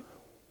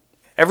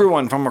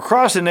 Everyone from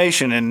across the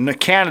nation and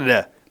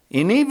Canada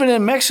and even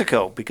in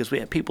Mexico, because we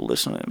have people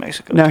listening in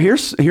Mexico. Now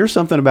here's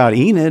something about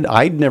Enid.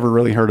 I'd never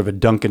really heard of a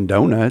Dunkin'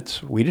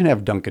 Donuts. We didn't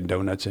have Dunkin'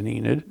 Donuts in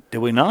Enid. Did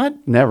we not?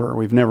 Never.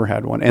 We've never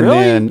had one. And Really?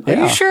 then, Are you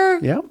yeah. sure?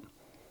 Yep.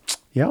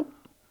 Yep.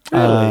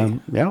 Really?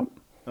 Yep.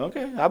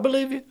 Okay, I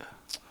believe you.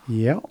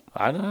 Yep.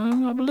 I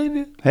believe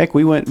you. Heck,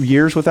 we went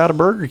years without a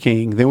Burger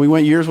King. Then we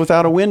went years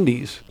without a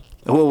Wendy's.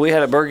 Well, we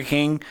had a Burger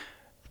King,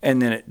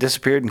 and then it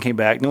disappeared and came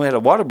back. Then we had a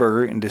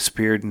Whataburger and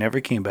disappeared and never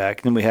came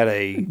back. Then we had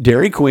a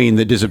Dairy Queen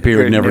that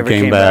disappeared and never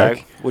came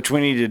back. which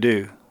we need to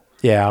do.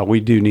 Yeah, we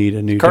do need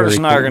a new Curtis Dairy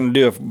and I are Queen. going to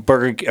do a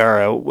Burger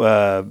or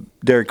a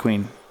Dairy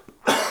Queen.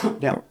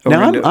 Now, we're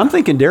gonna do- I'm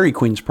thinking Dairy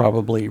Queen's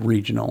probably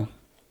regional.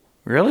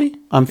 Really?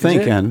 I'm Is it?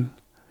 thinking.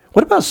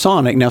 What about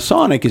Sonic? Now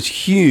Sonic is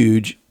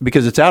huge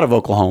because it's out of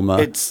Oklahoma.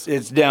 It's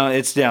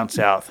down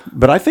south.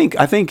 But I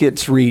think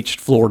it's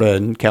reached Florida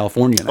and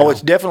California now. Oh,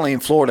 it's definitely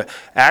in Florida.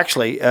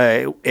 Actually,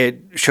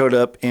 it showed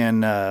up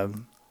in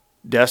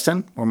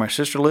Destin, where my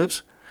sister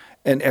lives,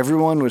 and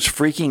everyone was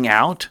freaking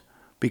out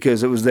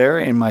because it was there.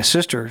 And my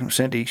sister,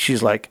 Cindy,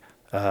 she's like,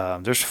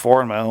 there's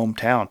 4 in my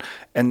hometown.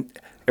 And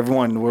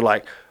everyone were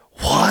like,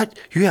 what?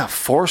 You have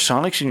 4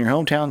 Sonics in your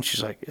hometown?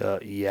 She's like,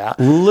 yeah.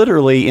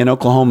 Literally in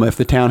Oklahoma, if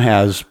the town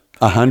has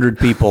 100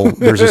 people,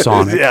 there's a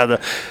Sonic. Yeah.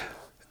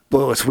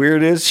 But what's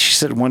weird is she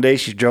said one day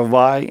she drove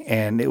by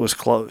and it was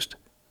closed.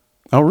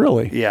 Oh,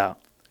 really? Yeah.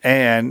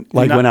 And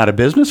Like went out of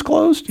business,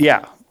 closed?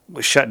 Yeah,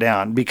 was shut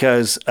down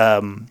because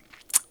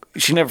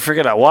she never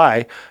figured out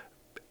why,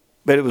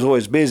 but it was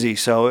always busy,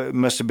 so it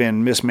must have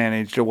been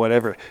mismanaged or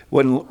whatever.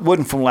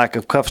 Wasn't from lack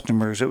of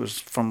customers; it was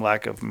from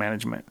lack of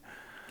management.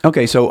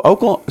 Okay,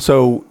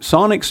 so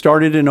Sonic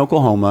started in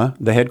Oklahoma.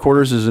 The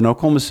headquarters is in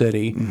Oklahoma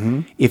City.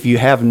 Mm-hmm. If you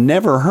have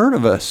never heard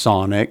of a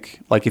Sonic,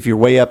 like if you're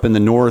way up in the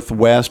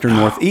northwest or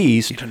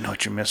northeast, You don't know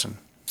what you're missing.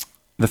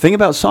 the thing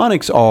about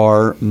Sonics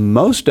are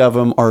most of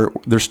them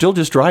they're still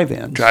just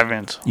drive-ins.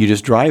 Drive-ins. You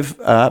just drive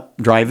up,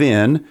 drive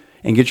in,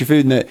 and get your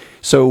food.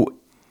 So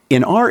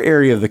in our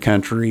area of the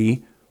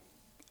country,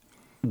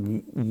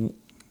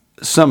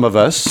 some of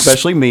us,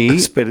 especially me,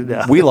 Spit it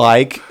out. we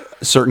like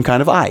a certain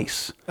kind of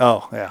ice.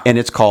 Oh yeah, And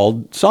it's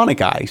called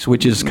Sonic Ice,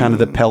 which is kind of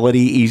the pellety,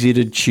 easy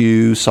to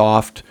chew,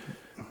 soft.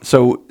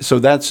 So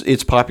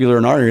it's popular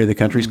in our area of the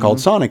country. It's called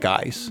Sonic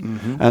Ice.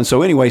 And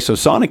so anyway, so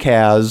Sonic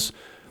has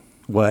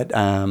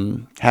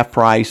half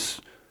price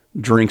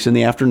drinks in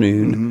the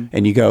afternoon,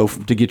 and you go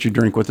to get your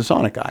drink with the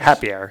Sonic Ice.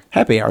 Happy hour.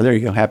 Happy hour. There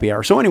you go. Happy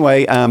hour. So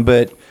anyway,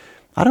 but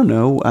I don't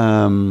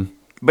know.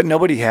 but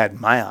nobody had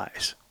my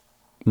eyes.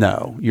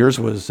 No, yours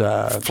was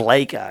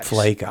Flake eyes.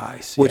 Flake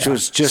Ice, Which yeah.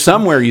 was just-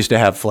 somewhere used to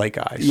have Flake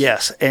Ice.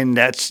 Yes, and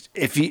that's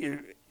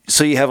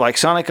so you have like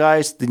Sonic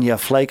Ice, then you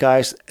have Flake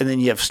Ice, and then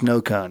you have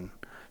Snow Cone.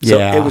 So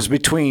Yeah. it was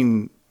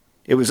between.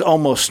 It was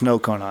almost Snow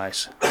Cone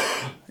Ice.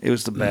 It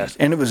was the best,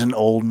 and it was an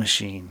old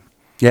machine.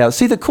 Yeah,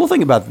 see, the cool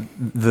thing about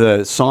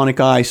the Sonic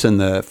Ice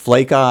and the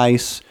Flake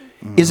Ice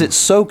is it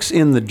soaks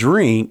in the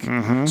drink,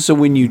 so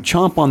when you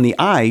chomp on the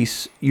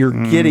ice, you're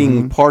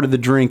getting part of the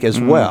drink as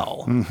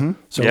well.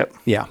 So, Yep.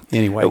 yeah,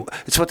 anyway,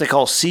 It's what they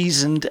call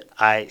seasoned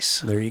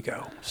ice. there you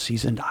go.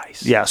 Seasoned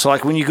ice. Yeah, so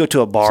like when you go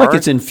to a bar. It's like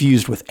it's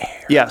infused with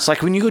air. Yeah, it's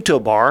like when you go to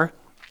a bar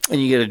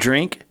and you get a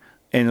drink,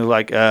 and you're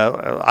like,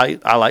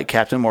 I like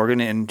Captain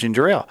Morgan and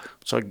ginger ale,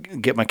 so I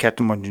get my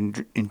Captain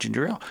Morgan and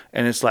ginger ale,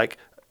 and it's like,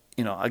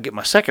 I get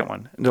my second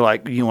one. And they're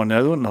like, you want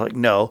another one? And they're like,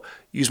 no,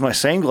 use my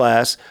same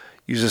glass,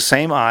 use the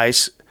same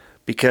ice,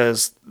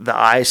 because the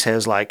ice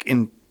has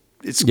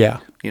Yeah.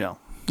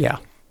 Yeah.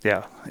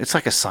 yeah, it's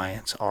like a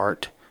science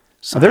art.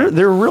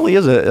 There really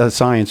is a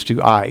science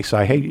to ice.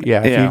 If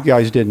Yeah. you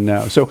guys didn't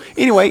know. So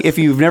anyway, if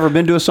you've never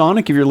been to a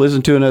Sonic, if you're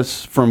listening to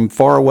us from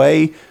far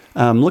away,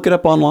 Look it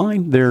up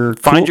online. They're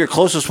Find cool. your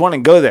closest one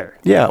and go there.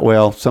 Yeah,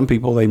 well, some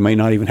people, they may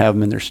not even have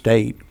them in their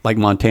state. Like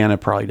Montana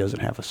probably doesn't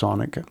have a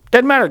Sonic.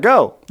 Doesn't matter.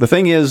 Go. The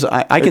thing is,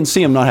 I can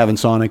see them not having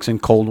Sonics in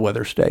cold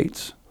weather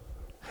states.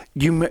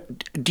 Do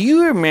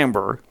you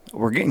remember?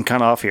 We're getting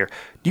kind of off here.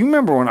 Do you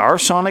remember when our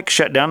Sonic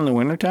shut down in the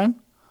wintertime?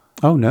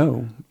 Oh,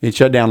 no. It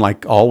shut down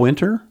like all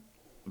winter?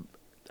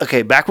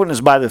 Okay, back when it was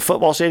by the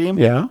football stadium.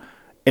 Yeah.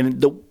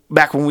 And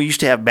back when we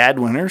used to have bad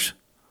winters.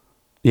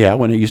 Yeah,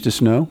 when it used to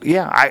snow.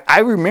 Yeah,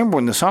 I remember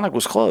when the Sonic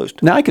was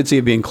closed. Now, I could see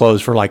it being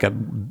closed for like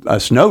a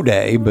snow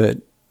day, but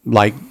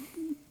like,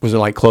 was it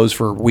like closed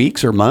for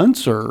weeks or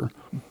months or?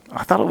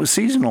 I thought it was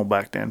seasonal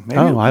back then. Maybe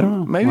I don't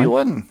know. Maybe it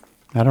wasn't.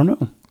 I don't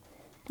know.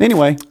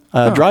 Anyway,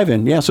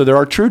 drive-in. Yeah, so there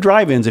are true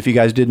drive-ins, if you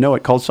guys didn't know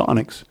it, called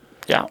Sonics.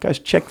 Yeah. Guys,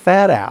 check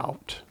that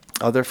out.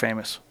 Oh, they're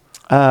famous.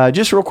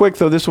 Just real quick,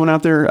 throw this one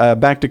out there.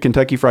 Back to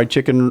Kentucky Fried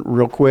Chicken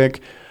real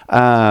quick.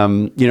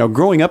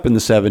 Growing up in the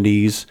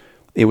 70s,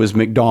 it was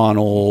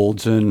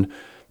McDonald's and,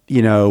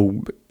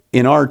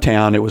 in our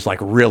town, it was like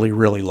really,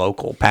 really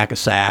local,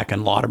 Pack-a-Sack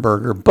and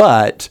Lottaburger.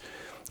 But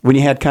when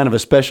you had kind of a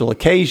special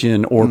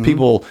occasion or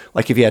people,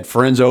 like if you had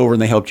friends over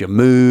and they helped you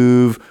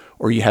move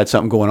or you had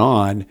something going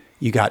on,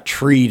 you got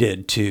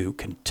treated to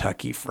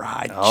Kentucky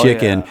Fried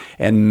Chicken. Yeah.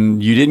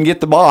 And you didn't get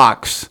the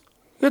box.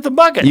 You got the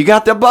bucket. You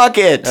got the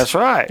bucket. That's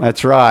right.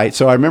 That's right.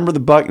 So I remember the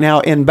bucket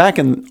now. And back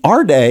in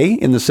our day,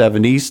 in the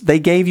 70s, they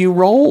gave you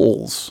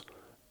rolls.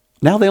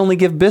 Now they only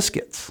give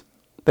biscuits.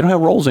 They don't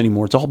have rolls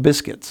anymore. It's all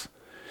biscuits.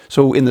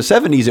 So in the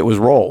 70s, it was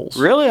rolls.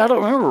 Really? I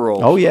don't remember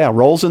rolls. Oh, yeah.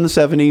 Rolls in the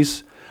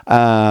 70s.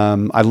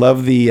 I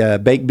love the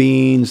baked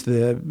beans,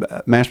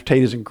 the mashed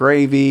potatoes and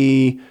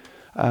gravy.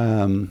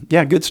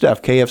 Good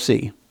stuff.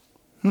 KFC.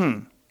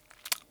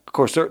 Of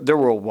course, they're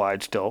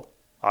worldwide still,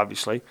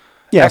 obviously.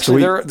 Yeah,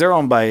 Actually, so they're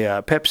owned by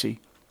Pepsi.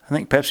 I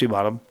think Pepsi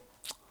bought them.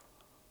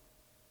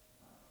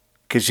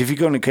 Because if you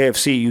go into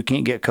KFC, you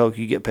can't get Coke,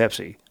 you get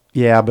Pepsi.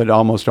 Yeah, but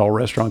almost all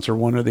restaurants are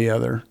one or the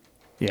other.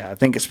 Yeah, I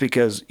think it's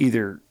because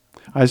either...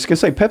 I was going to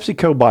say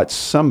PepsiCo bought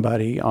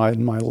somebody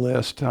on my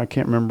list. I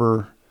can't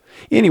remember.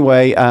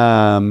 Anyway,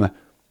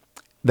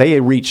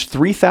 they reached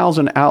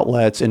 3,000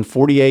 outlets in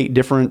 48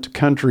 different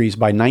countries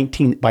by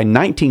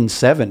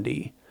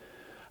 1970.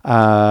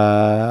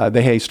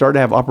 They started to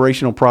have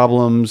operational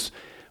problems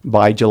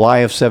by July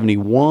of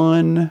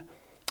 71.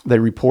 They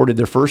reported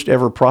their first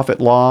ever profit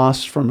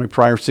loss from a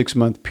prior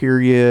 6-month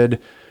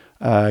period.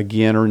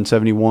 Again, or in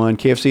 71,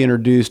 KFC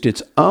introduced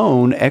its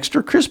own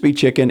Extra Crispy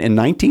chicken in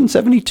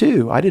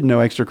 1972. I didn't know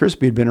Extra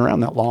Crispy had been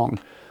around that long.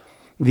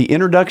 Do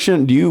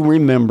you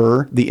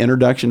remember the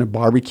introduction of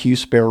barbecue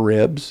spare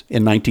ribs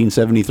in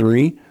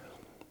 1973?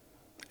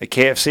 At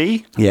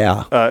KFC?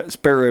 Yeah.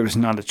 Spare rib is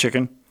not a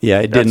chicken.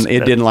 Yeah, it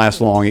didn't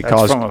last long.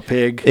 That's from a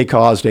pig. It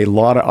caused a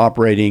lot of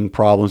operating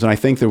problems, and I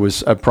think there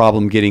was a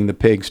problem getting the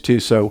pigs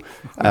too. So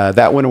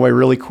that went away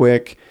really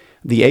quick.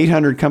 The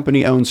 800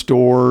 company-owned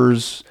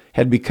stores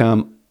had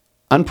become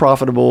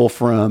unprofitable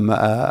from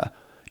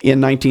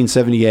in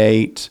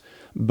 1978,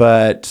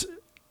 but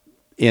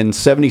in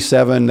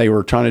 77 they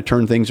were trying to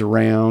turn things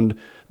around.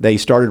 They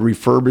started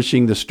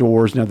refurbishing the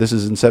stores. Now this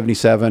is in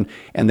 77,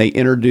 and they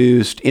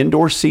introduced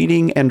indoor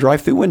seating and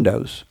drive-through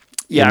windows.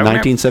 Yeah, in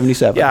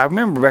 1977. Yeah, I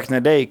remember back in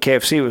the day,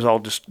 KFC was all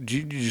just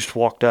you just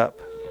walked up.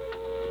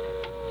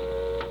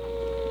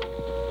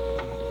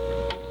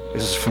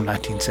 This is from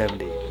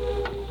 1970.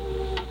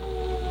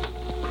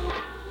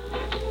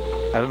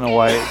 I don't know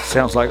why it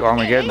sounds like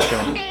Armageddon's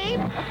coming.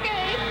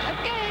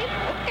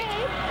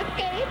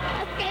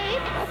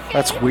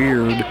 That's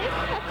weird.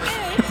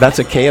 That's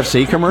a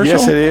KFC commercial?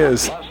 Yes, it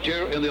is. Last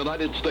year in the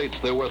United States,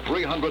 there were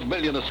 300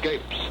 million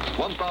escapes.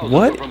 1,000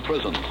 What? were from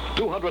prison.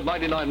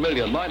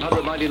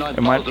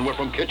 299,999,000 were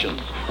from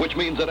kitchens, which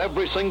means that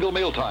every single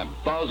mealtime,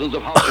 thousands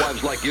of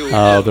housewives like you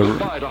said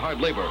goodbye to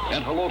hard labor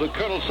and hello to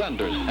Colonel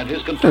Sanders and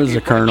his Kentucky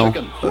Fried Colonel.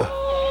 Chicken.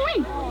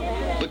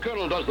 The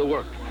Colonel does the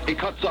work. He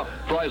cuts up,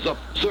 fries up,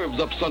 serves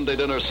up Sunday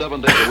dinner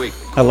 7 days a week.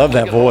 I love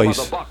that Take it home voice.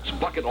 with a box,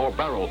 bucket, or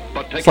barrel,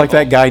 but take It's like it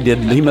home. that guy did.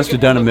 He must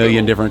have done a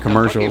million different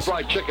commercials.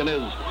 Kentucky Fried Chicken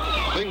is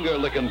finger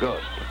licking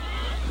good.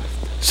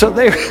 So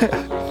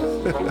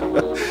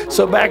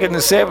so back in the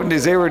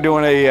 70s, they were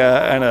doing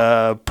an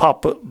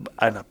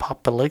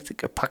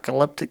apocalyptic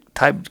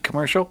type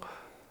commercial.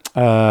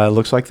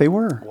 Looks like they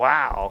were.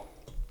 Wow.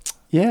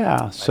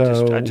 Yeah.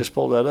 So I just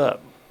pulled that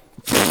up.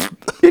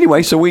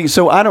 anyway,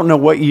 so I don't know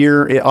what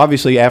year.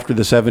 Obviously, after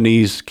the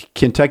 70s,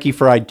 Kentucky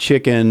Fried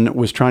Chicken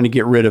was trying to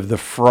get rid of the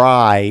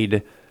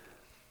fried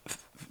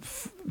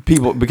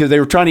people because they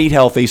were trying to eat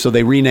healthy, so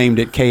they renamed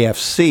it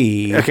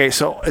KFC. Okay,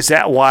 so is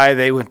that why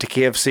they went to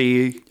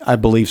KFC? I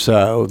believe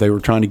so. They were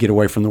trying to get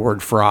away from the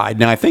word fried.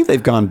 Now I think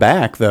they've gone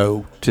back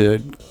though to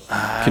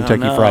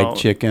Kentucky Fried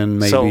Chicken.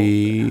 Maybe So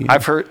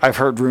I've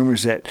heard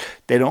rumors that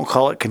they don't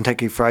call it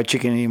Kentucky Fried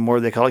Chicken anymore.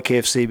 They call it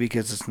KFC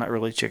because it's not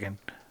really chicken.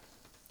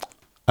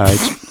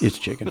 It's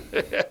chicken.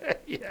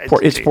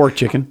 It's pork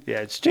chicken. Yeah,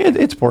 it's chicken.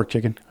 It's pork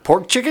chicken.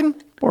 Pork chicken?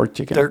 Pork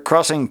chicken. They're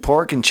crossing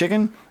pork and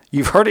chicken?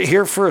 You've heard it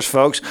here first,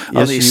 folks, on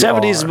Yes, the you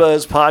 70s are.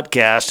 Buzz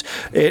podcast.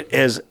 It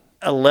is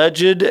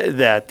alleged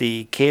that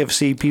the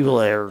KFC people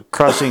are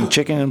crossing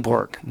chicken and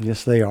pork.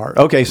 Yes, they are.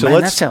 Okay, so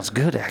Man, that sounds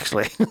good,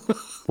 actually.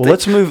 well,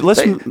 let's move.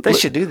 They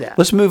should do that.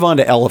 Let's move on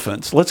to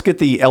elephants. Let's get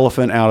the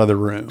elephant out of the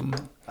room.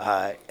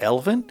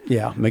 Elephant?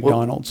 Yeah,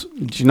 McDonald's.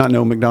 Did you not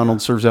know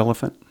McDonald's serves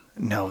elephant?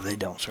 No, they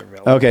don't serve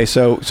elephant. Okay,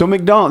 so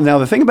McDonald's. Now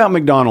the thing about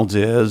McDonald's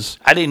is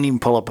I didn't even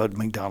pull up a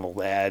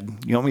McDonald's ad.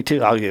 You want me to?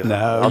 I'll give.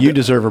 no. You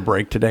deserve a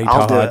break today,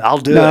 Todd. I'll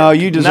do it. No,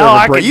 you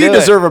deserve a break. You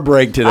deserve a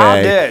break today.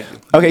 I'll do it.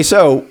 Okay,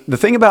 so the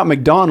thing about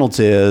McDonald's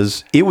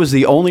is it was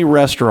the only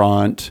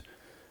restaurant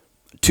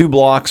 2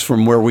 blocks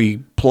from where we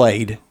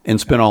played and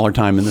spent all our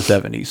time in the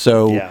 70s.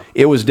 So Yeah.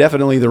 it was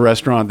definitely the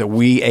restaurant that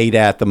we ate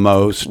at the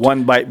most.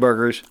 One bite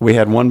burgers. We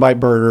had One Bite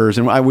burgers,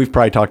 and we've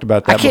probably talked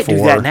about that I can't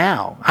before. do that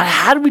now.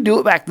 How did we do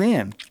it back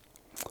then?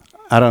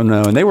 I don't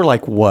know. And they were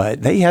like,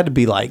 what? They had to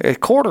be like A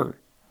quarter.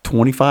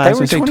 25, They I were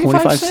was going to say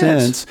 25 25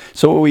 cents.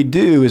 So what we'd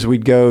do is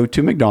we'd go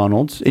to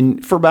McDonald's,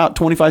 and for about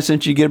 25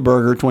 cents you'd get a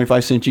burger,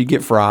 25 cents you'd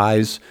get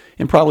fries,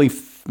 and probably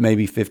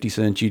maybe 50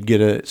 cents you'd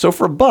get so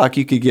for $1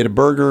 you could get a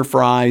burger,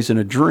 fries, and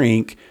a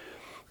drink.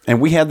 And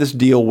we had this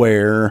deal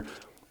where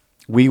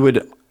we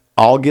would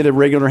all get a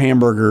regular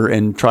hamburger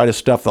and try to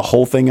stuff the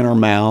whole thing in our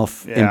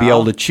mouth and be Yeah.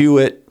 able to chew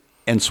it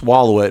and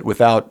swallow it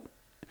without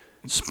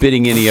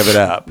spitting any of it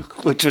up.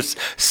 Which was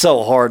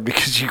so hard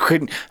because you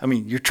couldn't. I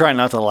mean, you're trying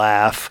not to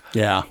laugh.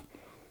 Yeah.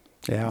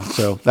 Yeah.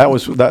 So that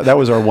was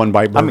our One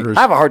Bite I mean, burgers.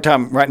 I have a hard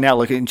time right now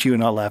looking at you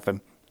and not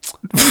laughing.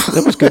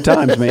 That was good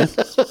times, man.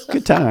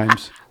 Good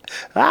times.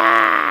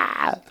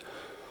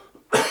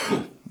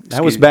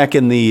 That was back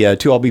in the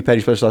 2 all beef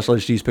patty, special sauce,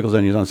 lettuce, cheese, pickles,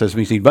 onions on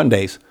sesame seed bun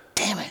days.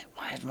 Damn it!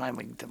 Why is my?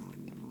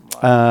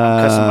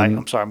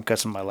 I'm sorry. I'm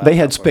cussing my laptop. They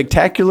had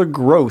spectacular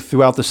growth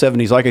throughout the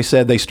 70s. Like I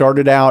said, they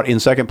started out in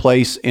second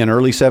place in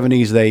early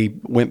 70s. They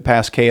went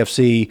past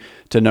KFC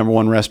to number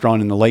 1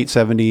 restaurant in the late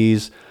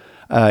 70s.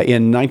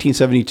 In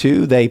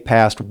 1972, they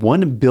passed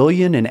 1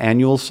 billion in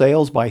annual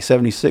sales. By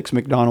 76,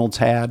 McDonald's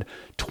had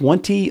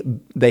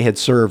they had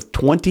served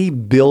 20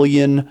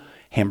 billion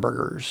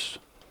hamburgers,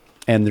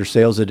 and their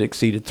sales had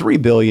exceeded 3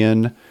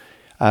 billion.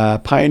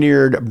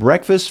 Pioneered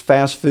breakfast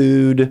fast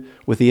food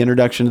with the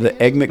introduction of the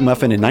Egg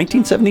McMuffin in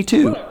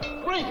 1972.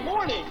 Great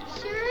morning!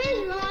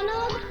 Hi,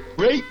 Ronald.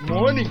 Great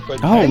morning for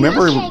Oh,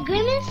 remember Okay,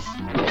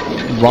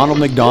 Grimace? Ronald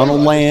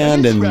McDonald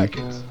Land and Here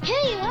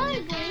you are,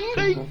 Grimace.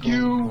 Thank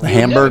you. the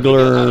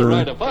Hamburglar.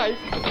 Ride a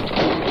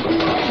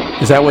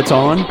bike. Is that what's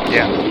on?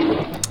 Yeah.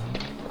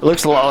 It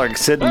looks a lot like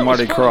Sid and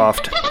Marty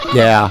Croft.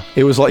 Yeah,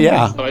 it was like,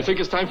 yeah. But I think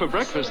it's time for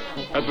breakfast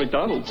at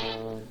McDonald's.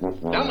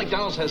 Now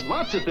McDonald's has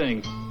lots of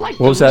things. Like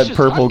What was that delicious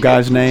purple hotcakes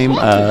guy's and name?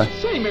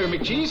 sausage. Say, Mayor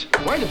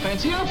McCheese, why the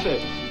fancy outfit?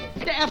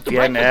 After If you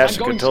hadn't breakfast, asked,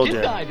 I'm I going told skin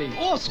you. diving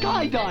or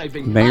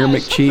skydiving. Mayor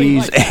Something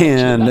McCheese like that,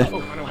 and you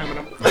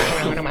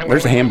know.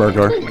 there's a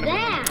hamburger.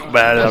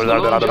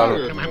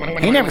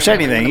 He never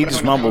said anything. He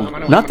just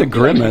mumbled. Not the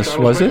Grimace,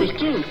 was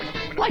it?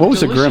 Like What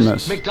was the delicious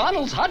Grimace?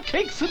 McDonald's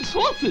hotcakes and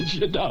sausage,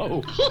 you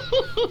know.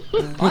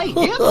 I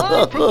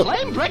hereby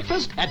proclaim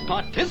breakfast at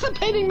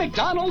participating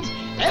McDonald's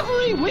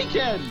every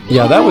weekend.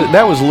 Yeah,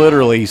 that was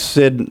literally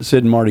Sid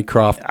and Marty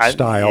Croft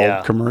style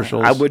Yeah.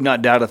 commercials. I would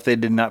not doubt if they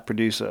did not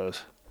produce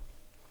those.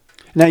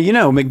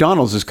 Now,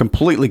 McDonald's has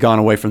completely gone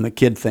away from the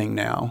kid thing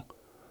now.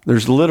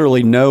 There's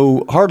literally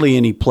hardly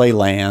any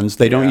playlands.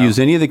 They don't Yeah. use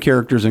any of the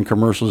characters in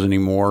commercials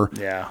anymore.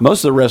 Yeah.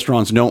 Most of the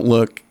restaurants don't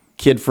look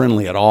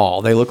kid-friendly at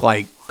all. They look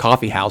like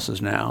coffee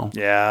houses now.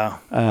 Yeah.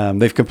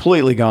 They've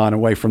completely gone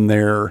away from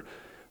their,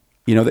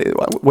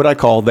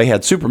 they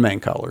had Superman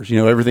colors.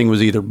 Everything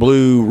was either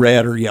blue,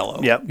 red, or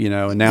yellow. Yep.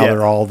 And now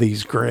they're all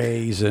these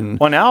grays. And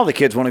Well, now the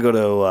kids want to go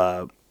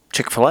to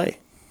Chick-fil-A.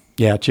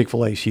 yeah,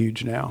 Chick-fil-A is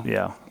huge now.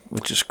 Yeah,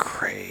 which is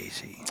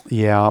crazy.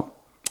 Yeah.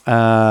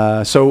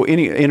 So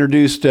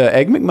introduced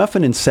Egg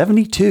McMuffin in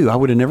 72. I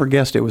would have never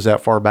guessed it was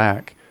that far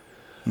back.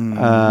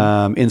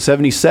 In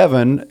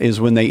 77 is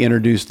when they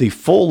introduced the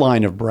full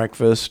line of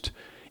breakfast.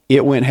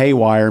 It went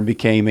haywire and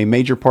became a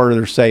major part of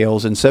their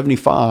sales. In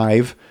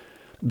 75,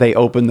 they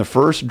opened the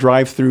first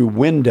drive-through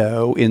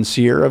window in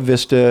Sierra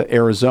Vista,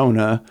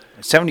 Arizona.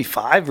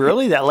 75?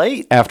 Really? That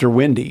late? After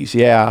Wendy's,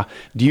 yeah.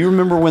 Do you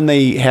remember when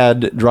they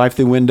had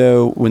drive-through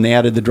window, when they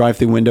added the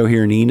drive-through window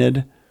here in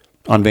Enid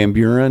on Van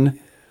Buren?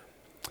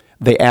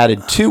 They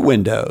added 2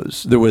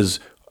 windows. There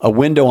was a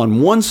window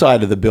on one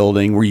side of the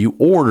building where you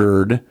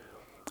ordered,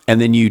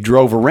 and then you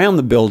drove around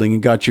the building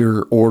and got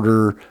your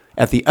order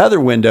at the other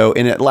window,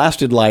 and it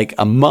lasted like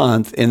a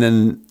month, and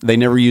then they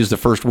never used the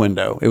first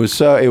window. It was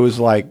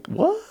like,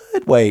 what?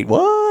 Wait,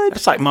 what?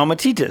 It's like Mama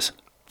Tita's.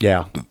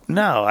 Yeah.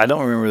 No, I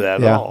don't remember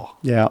that at all.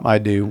 Yeah, I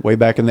do. Way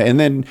back in and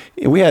then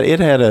it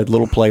had a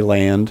little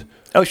playland.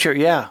 Oh, sure,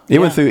 yeah. It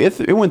went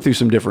through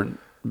some different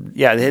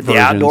Yeah, they had the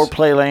versions. outdoor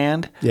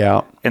playland.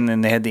 Yeah. And then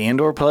they had the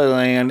indoor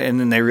playland, and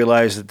then they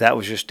realized that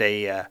was just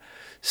a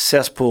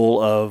cesspool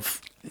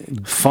of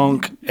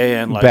funk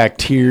and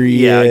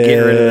bacteria. Yeah, get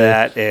rid of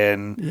that,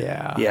 and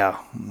Yeah.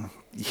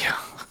 yeah.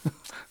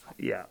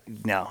 Yeah,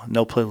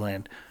 no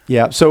playland.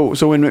 Yeah. So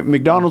when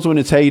McDonald's, when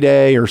its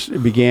heyday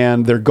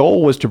began, their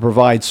goal was to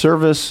provide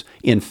service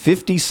in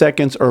 50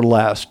 seconds or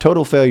less.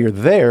 Total failure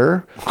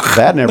there.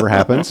 That never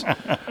happens.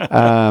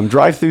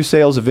 Drive-through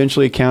sales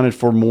eventually accounted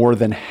for more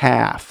than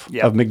half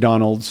of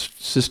McDonald's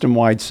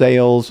system-wide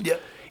sales.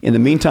 Yep. In the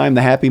meantime,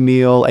 the Happy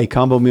Meal, a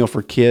combo meal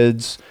for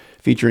kids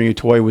featuring a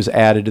toy, was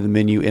added to the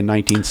menu in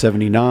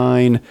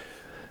 1979.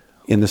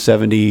 In the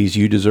 70s,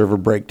 "You deserve a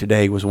break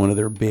today" was one of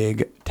their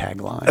big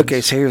taglines.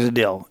 Okay, so here's the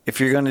deal. If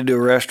you're going to do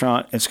a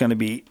restaurant, it's going to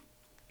be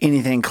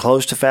anything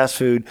close to fast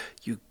food,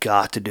 you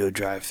got to do a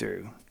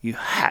drive-through. You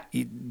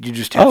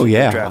just have to do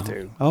a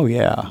drive-through. Oh,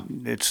 yeah.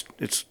 It's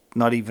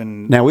not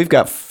even... Now, we've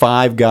got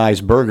Five Guys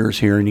Burgers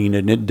here in Enid,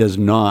 and it does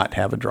not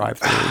have a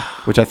drive-through,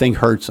 which I think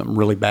hurts them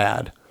really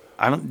bad.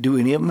 Do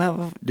any of them have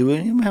a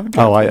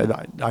drive-through? Oh,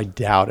 I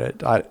doubt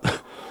it.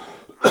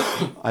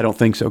 I don't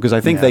think so, because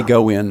I think they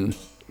go in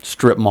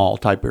strip mall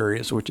type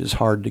areas, which is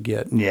hard to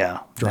get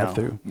drive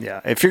through. No. Yeah.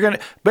 If you're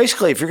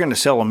gonna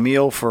sell a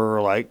meal for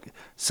like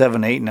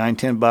 $7, $8, $9,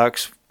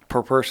 $10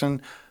 per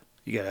person,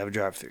 you gotta have a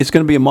drive through. It's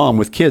going to be a mom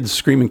with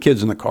screaming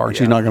kids in the car, and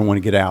she's not going to want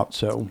to get out.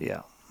 So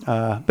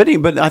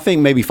but I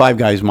think maybe Five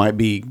Guys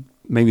maybe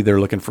they're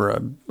looking for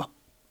a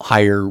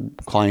higher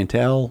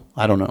clientele.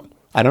 I don't know.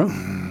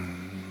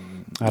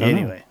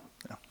 Anyway,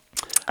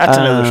 that's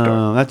another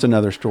story. That's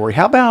another story.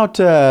 How about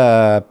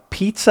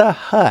Pizza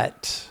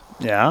Hut?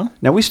 Yeah.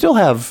 Now we still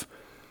have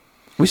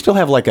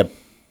like a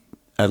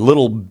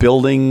little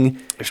building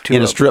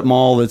in a strip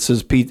mall that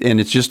says pizza, and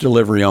it's just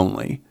delivery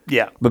only.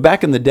 Yeah. But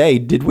back in the day,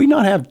 did we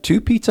not have 2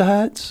 Pizza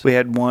Huts? We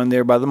had one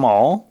there by the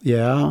mall.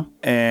 Yeah.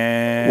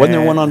 And wasn't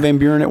there one on Van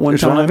Buren at one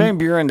time? There's one on Van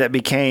Buren that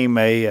became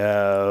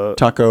a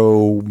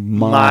Taco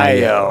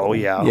Mayo.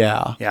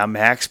 Yeah. Yeah.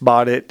 Max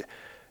bought it.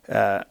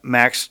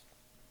 Max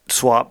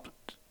swapped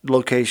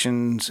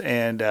locations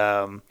and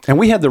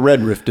we had the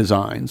red roof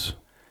designs.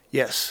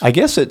 Yes. I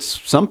guess at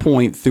some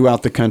point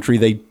throughout the country,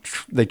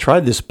 they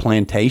tried this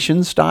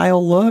plantation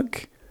style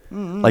look,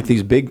 like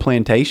these big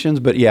plantations.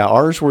 But yeah,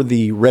 ours were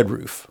the red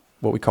roof,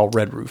 what we call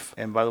red roof.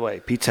 And by the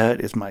way, Pizza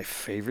Hut is my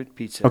favorite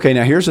pizza. Okay,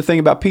 now here's the thing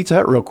about Pizza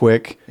Hut real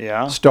quick.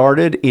 Yeah.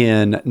 Started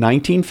in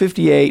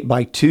 1958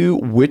 by 2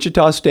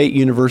 Wichita State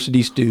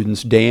University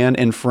students, Dan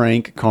and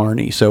Frank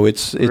Carney. So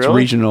it's Really?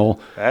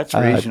 regional. That's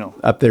regional.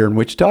 Up there in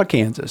Wichita,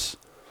 Kansas.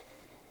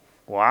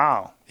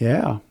 Wow.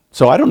 Yeah.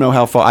 So I don't know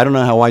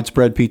how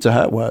widespread Pizza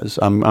Hut was.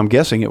 I'm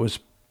guessing it was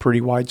pretty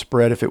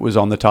widespread if it was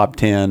on the top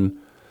 10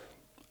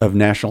 of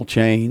national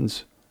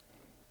chains.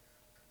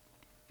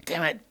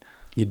 Damn it.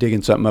 You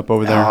digging something up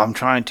over there? No, I'm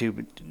trying to,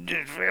 but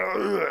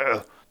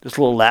this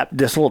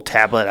little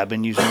tablet I've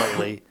been using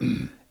lately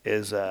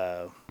is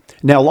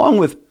Now, along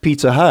with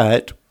Pizza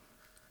Hut,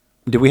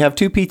 did we have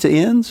 2 Pizza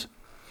Inns?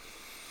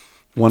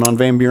 One on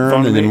Van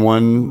Buren and then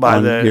one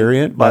on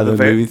Garriott by the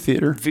movie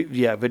theater?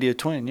 Video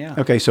Twin, yeah.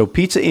 Okay, so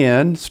Pizza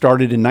Inn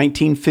started in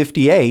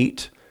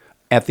 1958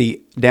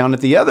 down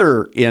at the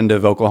other end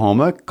of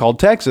Oklahoma called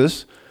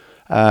Texas.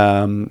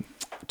 2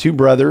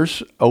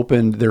 brothers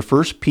opened their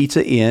first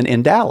Pizza Inn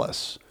in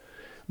Dallas.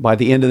 By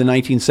the end of the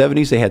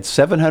 1970s, they had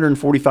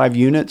 745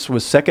 units,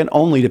 was second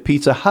only to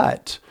Pizza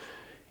Hut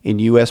in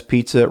U.S.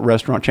 pizza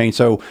restaurant chain.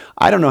 So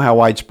I don't know how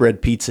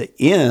widespread Pizza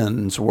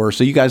Inns were.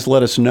 So you guys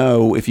let us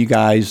know if you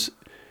guys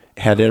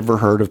had ever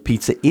heard of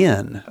Pizza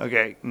Inn.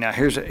 Okay, now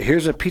here's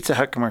a Pizza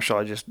Hut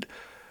commercial.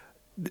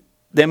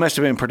 They must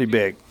have been pretty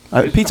big.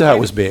 Pizza Hut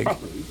was big.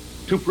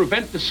 To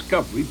prevent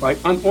discovery by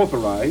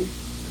unauthorized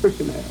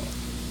personnel.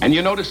 And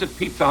you notice at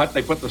Pizza Hut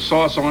they put the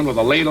sauce on with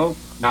a ladle,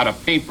 not a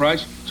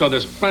paintbrush, so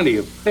there's plenty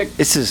of thick,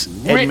 This is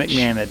Ed rich,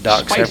 McMahon at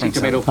Doc spicy Severinsen.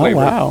 tomato flavor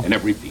wow. in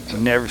every pizza.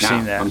 Never now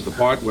seen that. comes the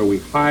part where we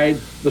hide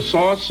the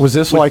sauce. Was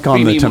this with like on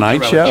The creamy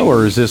Tonight mozzarella Show, cheese,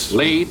 or is this...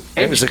 laid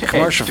It was edge a to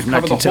commercial edge from to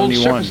cover the whole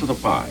 1971 surface of the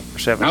pie. or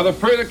 70. Now, to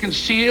further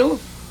conceal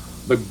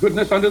the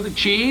goodness under the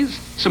cheese,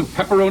 some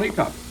pepperoni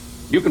topping.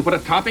 You can put a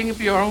topping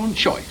of your own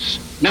choice.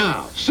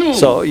 Now, soon.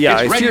 So yeah,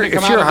 it's if ready you're to come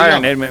if out you're of the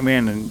hiring oven. Ed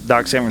McMahon and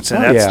Doc Severinsen,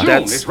 yeah.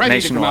 that's It's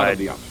ready to come out of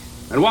the nationwide. oven.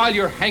 And while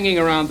you're hanging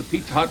around the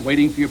Pizza Hut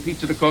waiting for your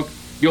pizza to cook,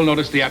 you'll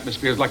notice the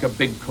atmosphere is like a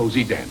big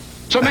cozy den.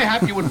 So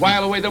mayhap you would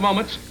while away the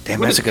moments Damn,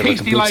 with that's a a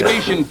good-looking tasty pizza.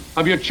 libation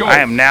of your choice.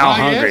 I am now Ah,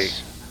 hungry.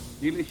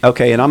 yes.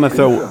 Okay, and I'm going to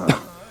throw...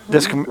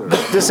 This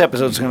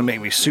episode's going to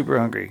make me super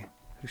hungry.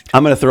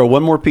 I'm going to throw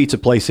one more pizza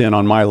place in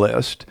on my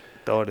list.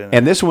 Throw it in.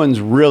 And this one's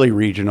really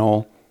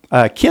regional.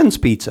 Ken's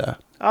Pizza.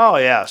 Oh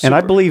yeah, And I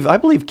super.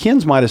 believe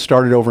Ken's might have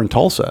started over in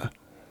Tulsa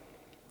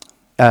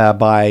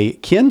by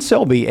Ken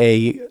Selby,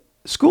 a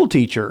school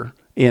teacher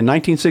in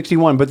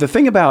 1961. But the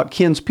thing about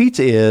Ken's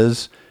Pizza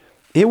is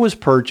it was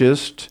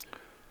purchased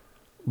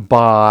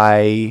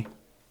by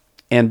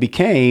and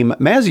became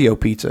Mazzio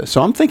Pizza.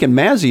 So I'm thinking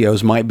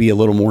Mazzio's might be a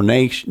little more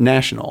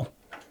national.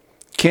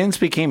 Ken's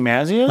became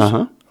Mazzio's?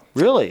 Uh-huh.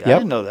 Really? I Yep.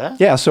 didn't know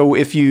that. Yeah, so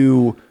if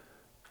you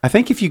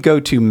go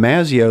to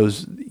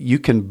Mazzio's, you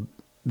can,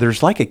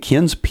 there's like a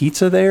Ken's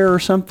Pizza there or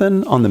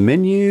something on the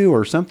menu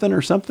or something.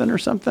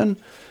 Really?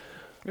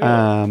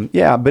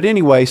 Yeah, but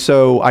anyway,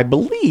 so I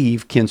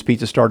believe Ken's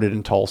Pizza started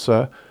in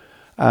Tulsa.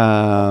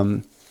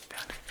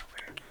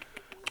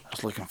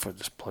 was looking for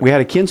this place. We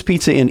had a Ken's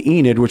Pizza in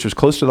Enid, which was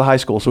close to the high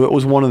school, so it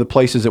was one of the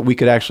places that we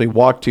could actually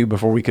walk to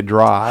before we could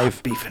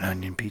drive. Beef and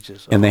onion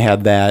pizzas. And they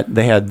had that.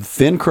 They had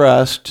thin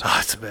crust. Oh,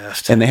 it's the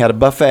best. And they had a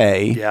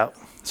buffet. Yeah.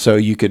 So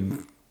you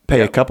could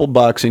pay a couple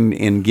bucks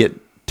and get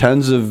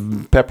tons of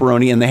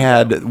pepperoni. And they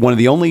had one of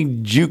the only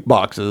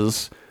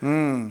jukeboxes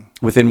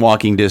within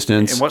walking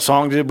distance. And what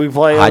song did we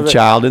play? Hot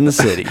Child in the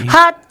City.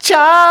 Hot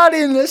Child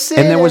in the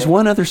City. And there was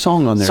one other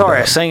song on there. Sorry,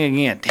 though. I sang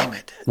again. Damn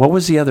it. What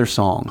was the other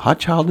song? Hot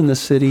Child in the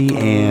City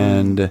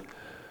and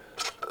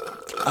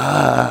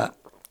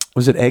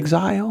was it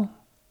Exile?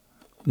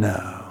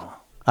 No.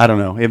 I don't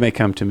know. It may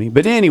come to me.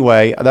 But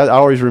anyway, I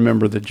always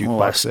remember the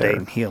jukebox there.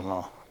 In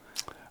Hilo.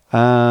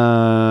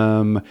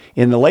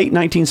 In the late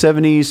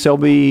 1970s,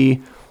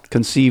 Selby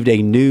conceived a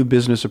new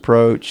business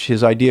approach.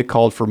 His idea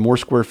called for more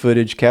square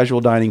footage, casual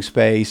dining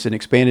space, an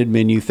expanded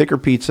menu, thicker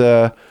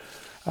pizza,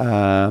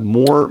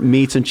 more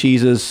meats and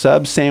cheeses,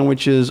 sub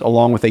sandwiches,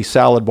 along with a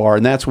salad bar.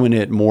 And that's when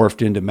it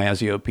morphed into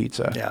Mazzio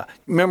Pizza. Yeah.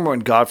 Remember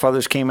when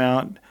Godfathers came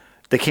out?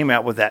 They came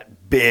out with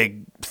that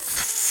big,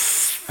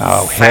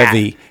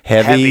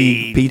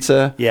 heavy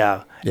pizza.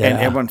 Yeah. And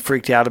everyone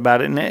freaked out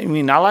about it. And I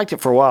mean, I liked it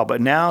for a while,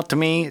 but now to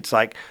me, it's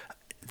like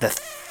the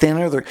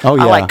thinner the. Oh,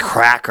 yeah. I like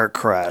cracker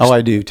crust. Oh,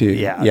 I do too.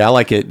 Yeah. Yeah, I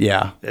like it.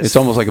 Yeah. It's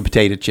almost like a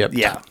potato chip.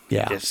 Yeah.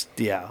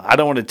 Yeah. I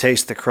don't want to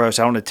taste the crust.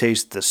 I want to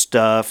taste the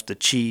stuff, the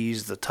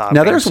cheese, the toppings.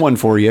 Now there's one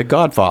for you,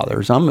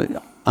 Godfathers. I'm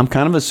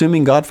kind of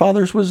assuming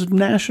Godfathers was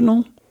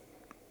national.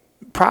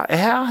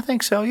 Yeah, I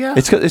think so. Yeah.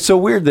 It's so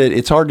weird that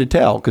it's hard to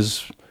tell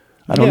because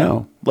I don't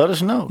know. Let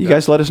us know. You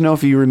guys let us know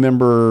if you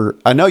remember.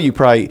 I know you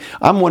probably.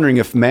 I'm wondering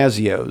if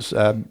Mazzio's.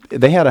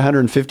 They had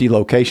 150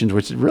 locations,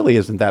 which really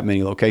isn't that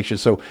many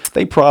locations. So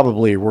they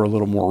probably were a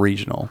little more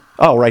regional.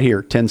 Oh, right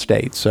here, 10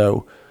 states.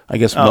 So I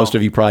guess most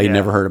of you probably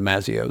never heard of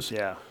Mazzio's.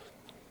 Yeah.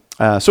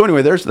 So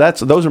anyway,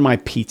 those are my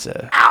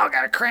pizza. Ow, I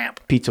got a cramp.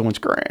 Pizza one's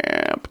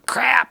cramp.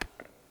 Crap.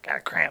 Got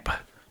a cramp.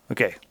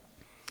 Okay.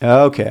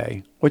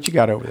 Okay. What you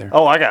got over there?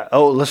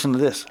 Listen to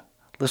this.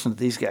 Listen to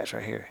these guys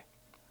right here.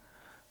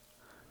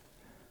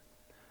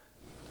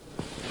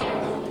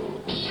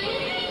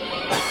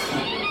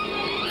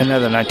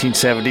 Another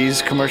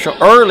 1970s commercial,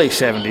 early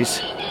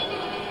 70s.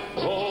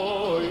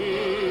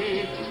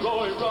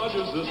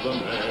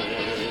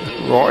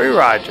 Roy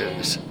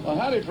Rogers. Well,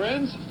 howdy,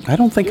 friends. I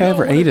don't think I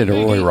ever ate at a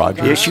Roy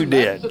Rogers. Yes, you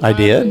did. I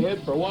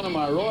did?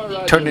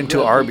 Turned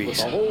into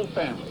Arby's.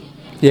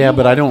 Yeah,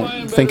 but I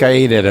don't think I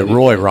ate at a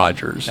Roy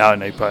Rogers. Oh,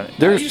 no, probably.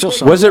 There's still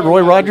some. Was it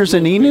Roy Rogers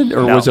in Enid,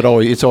 or No. was it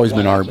always? It's always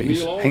been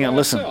Arby's. Hang on,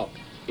 listen.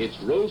 It's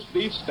roast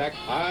beef stacked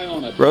high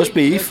on a Roast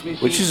big beef, sesame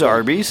which seed is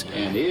Arby's.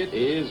 and it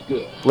is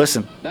good.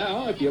 Listen.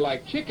 Now, if you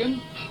like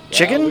chicken,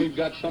 Chicken? we've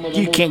got some of the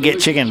You most can't get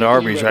delicious chicken at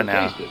Arby's you've right ever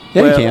now. tasted.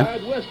 Yeah, Well, you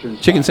Fried Western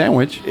can. Chicken style.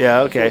 sandwich.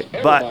 Yeah, okay.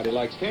 But Everybody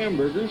likes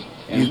hamburgers.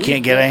 and you we've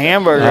can't get got a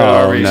hamburger at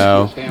Oh Arby's.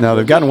 no,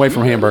 they've gotten away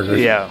from hamburgers.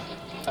 Yeah.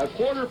 a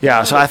quarter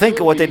Yeah, so I think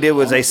what they did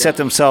was they set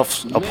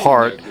themselves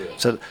apart.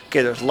 So,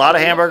 okay, there's a lot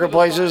of hamburger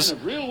places.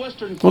 real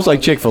Western It was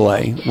like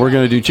Chick-fil-A. We're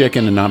going to do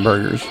chicken and not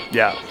burgers.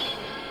 Yeah.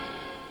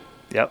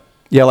 Yep.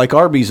 Yeah, like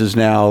Arby's is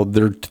now,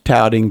 they're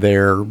touting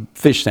their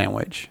fish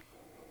sandwich.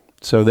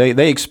 So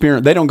they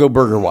experience, they don't go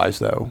burger wise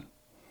though.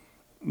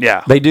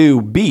 Yeah. They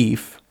do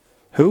beef.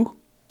 Who?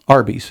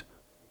 Arby's.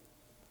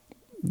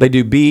 They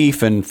do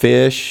beef and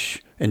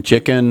fish and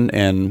chicken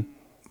and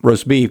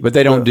roast beef, but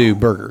they don't do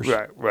burgers.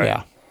 Right.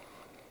 Yeah.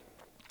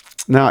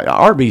 Now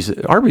Arby's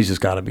has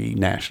got to be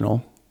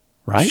national,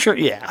 right? Sure.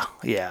 Yeah.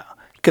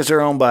 Because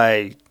they're owned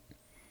by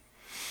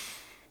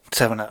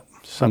 7-Up.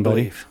 Somebody. I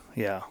believe.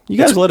 Yeah. You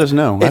guys let us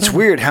know. It's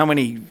weird how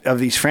many of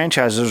these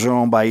franchises are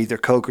owned by either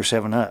Coke or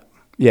 7-Up.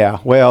 Yeah.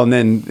 Well, and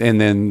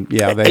then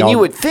yeah, they And all, you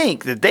would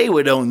think that they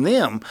would own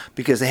them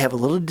because they have a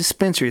little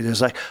dispensary.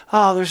 There's like,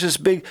 there's this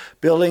big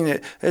building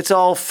that it's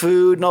all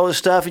food and all this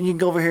stuff, and you can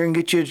go over here and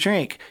get you a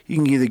drink. You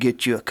can either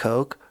get you a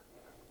Coke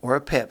or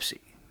a Pepsi.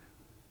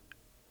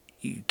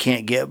 You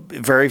can't get,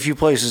 very few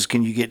places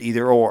can you get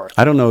either or.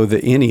 I don't know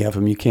that any of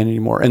them you can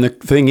anymore. And the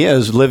thing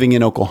is, living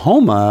in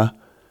Oklahoma,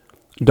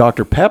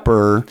 Dr.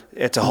 Pepper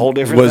It's a whole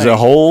different was thing. a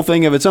whole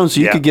thing of its own. So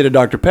you Yeah. could get a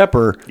Dr.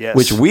 Pepper, Yes.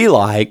 which we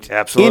liked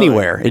Absolutely.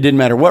 anywhere. It didn't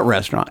matter what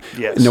restaurant.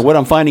 Yes. Now, what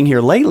I'm finding here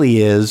lately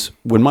is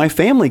when my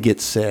family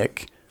gets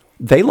sick,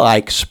 they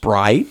like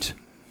Sprite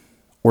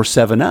or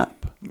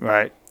 7-Up.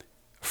 Right.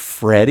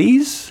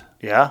 Freddy's,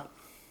 Yeah.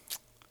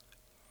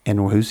 and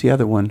who's the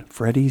other one?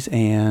 Freddy's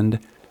and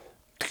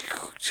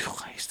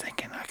He's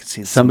thinking I can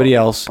see somebody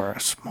else.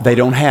 They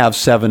don't have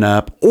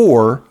 7-Up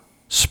or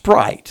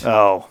Sprite.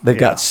 Oh, They've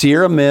got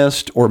Sierra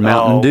Mist or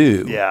Mountain Oh,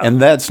 Dew. yeah.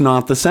 And that's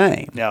not the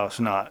same. No, it's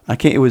not. I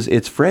can't.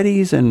 It's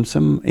Freddy's and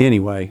some.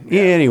 Anyway.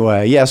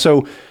 Yeah.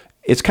 So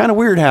it's kind of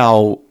weird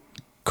how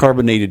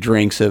carbonated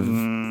drinks have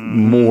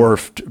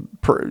morphed.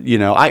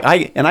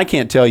 I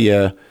can't tell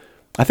you.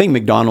 I think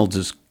McDonald's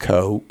is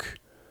Coke.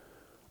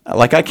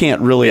 Like I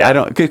can't really. I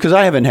don't because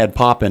I haven't had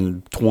pop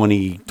in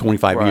 20,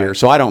 25 Right. years,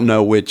 so I don't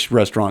know which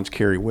restaurants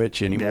carry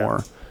which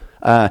anymore.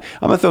 I'm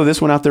gonna throw this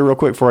one out there real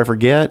quick before I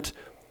forget.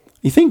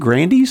 You think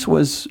Grandy's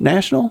was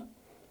national?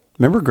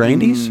 Remember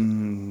Grandy's?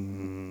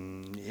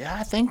 Yeah,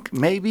 I think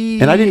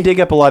maybe. And I didn't dig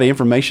up a lot of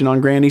information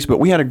on Grandy's, but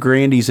we had a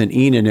Grandy's in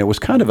Enid. It was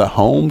kind of a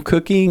home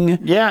cooking,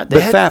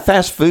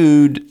 fast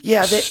food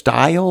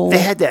style. They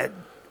had that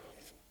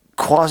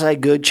quasi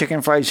good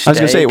chicken fried steak. I was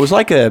going to say, it was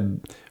like a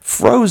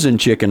frozen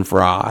chicken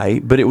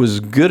fry, but it was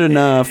good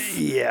enough.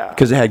 Yeah.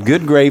 Because it had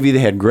good gravy. They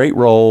had great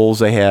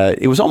rolls.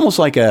 It was almost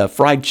like a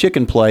fried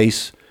chicken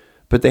place,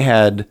 but they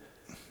had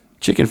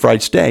chicken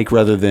fried steak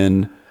rather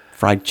than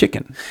fried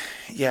chicken.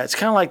 Yeah, it's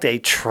kind of like they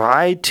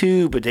tried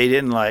to, but they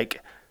didn't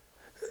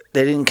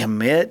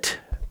commit.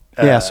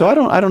 Yeah, so I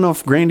don't know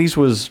if Grandy's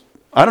was.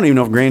 I don't even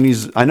know if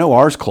Grandy's. I know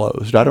ours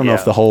closed. I don't know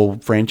if the whole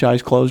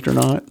franchise closed or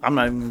not. I'm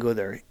not even gonna go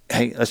there.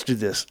 Hey, let's do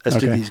this. Let's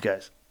do these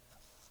guys.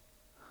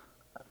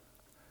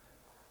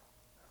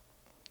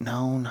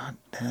 No, not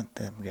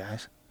them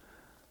guys.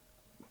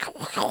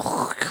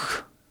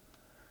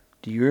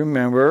 Do you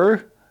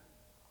remember?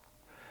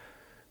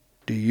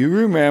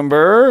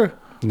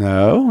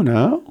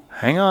 No.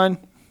 Hang on.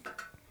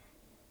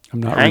 I'm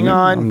not.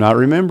 I'm not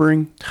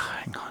remembering.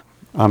 Hang on.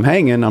 I'm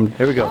hanging.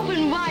 Here we go.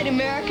 Open wide,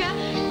 America.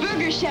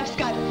 Burger Chef's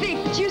got thick,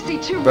 juicy,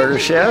 terrific Burger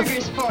Chef?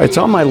 burgers for It's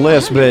you. on my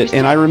list, but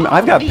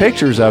I've got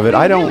pictures of it.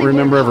 I don't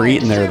remember ever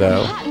eating there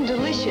though.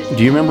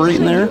 Do you remember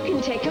eating there?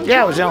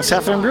 Yeah, it was down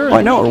South End Brewery. Well,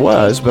 I know it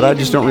was, but I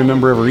just don't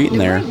remember ever eating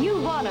there.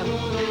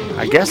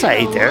 I guess I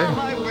ate there.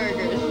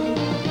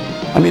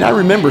 I mean, I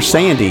remember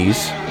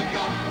Sandy's.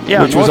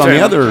 Yeah, which was on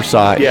the other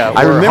side. Yeah,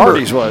 I where remember.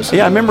 Hardee's was.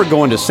 Yeah, I remember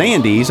going to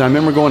Sandy's. I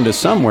remember going to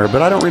somewhere,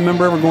 but I don't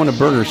remember ever going to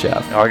Burger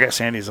Chef. Oh, I got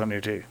Sandy's on there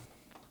too.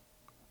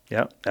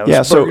 Yep, that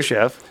was Burger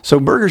Chef.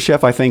 So Burger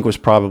Chef, I think, was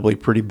probably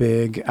pretty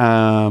big.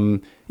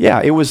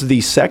 It was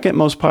the second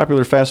most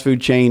popular fast food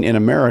chain in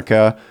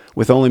America,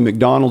 with only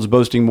McDonald's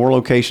boasting more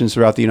locations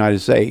throughout the United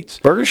States.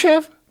 Burger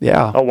Chef?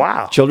 Yeah. Oh,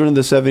 wow. Children of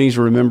the 70s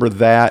remember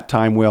that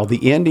time well.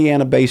 The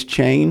Indiana-based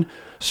chain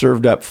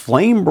served up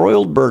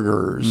flame-broiled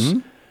burgers,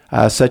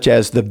 such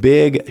as the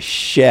Big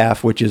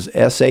Chef, which is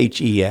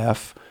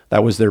SHEF.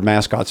 That was their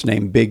mascot's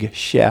name, Big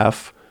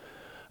Chef.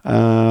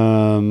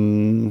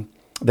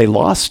 They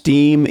lost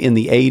steam in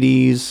the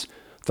 80s.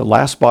 The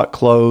last spot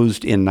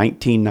closed in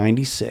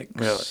 1996.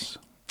 Really?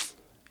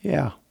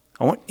 Yeah.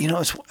 I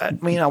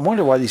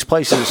wonder why these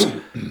places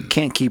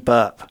can't keep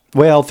up.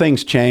 Well,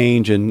 things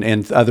change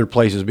and other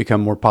places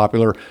become more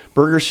popular.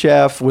 Burger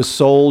Chef was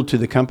sold to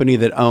the company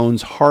that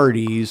owns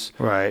Hardee's,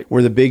 right?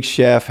 Where the Big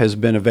Chef has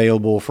been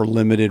available for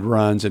limited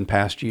runs in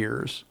past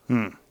years.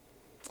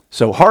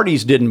 So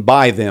Hardee's didn't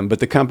buy them, but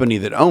the company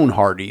that owned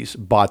Hardee's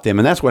bought them,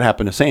 and that's what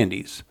happened to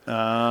Sandy's.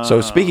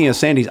 So speaking of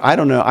Sandy's, I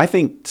don't know. I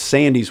think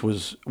Sandy's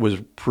was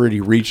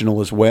pretty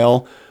regional as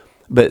well,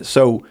 but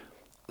so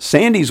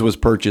Sandy's was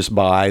purchased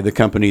by the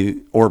company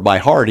or by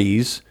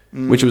Hardee's,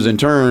 which was in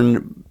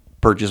turn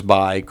purchased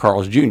by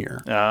Carl's Jr.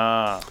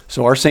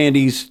 So our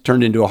Sandy's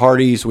turned into a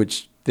Hardee's,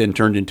 which then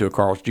turned into a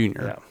Carl's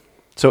Jr. Yeah.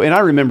 So, and I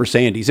remember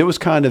Sandy's. It was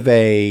kind of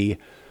a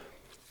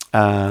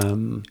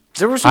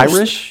there was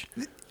Irish.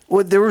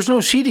 Well, there was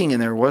no seating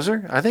in there, was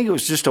there? I think it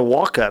was just a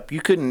walk up.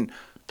 You couldn't.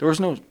 There was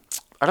no.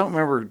 I don't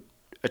remember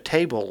a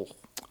table.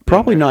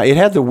 Probably not. It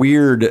had the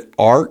weird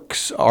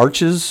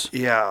arches.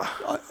 Yeah.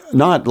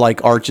 Not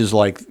like arches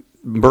like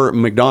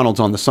McDonald's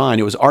on the sign.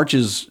 It was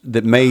arches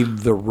that made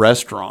the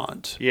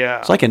restaurant. Yeah.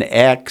 It's like an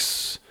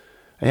X.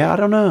 Yeah, I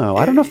don't know.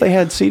 I don't know if they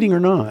had seating or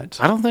not.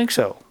 I don't think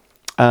so.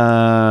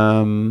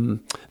 The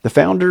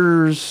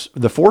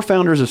four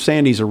founders of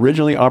Sandy's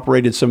originally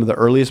operated some of the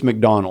earliest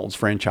McDonald's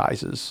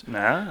franchises.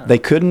 They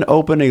couldn't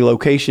open a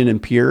location in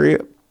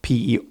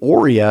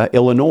Peoria,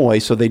 Illinois,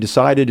 so they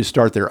decided to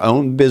start their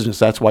own business.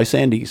 That's why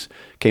Sandy's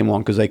came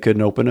along, because they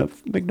couldn't open a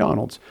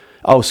McDonald's.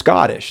 Oh,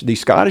 Scottish. The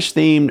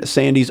Scottish-themed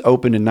Sandy's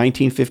opened in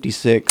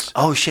 1956.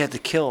 Oh, she had the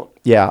kilt.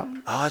 Yeah.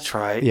 Oh, that's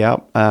right. Yeah.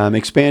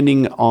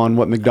 Expanding on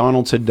what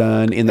McDonald's had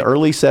done. In the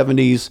early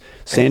 70s,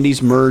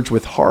 Sandy's merged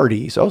with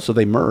Hardee's. Oh, so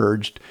they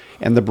merged,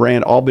 and the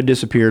brand all but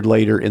disappeared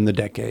later in the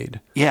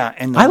decade. Yeah.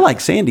 And I like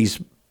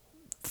Sandy's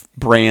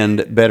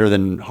brand better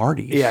than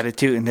Hardee's. Yeah, I did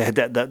too. And they had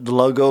the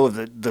logo of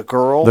the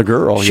girl. The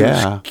girl, she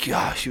yeah.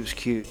 She was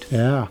cute.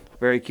 Yeah.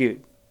 Very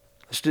cute.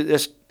 Let's do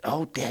this.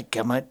 Oh,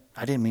 dadgummit.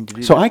 I didn't mean to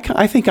do so that.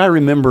 I think I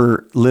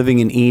remember living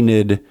in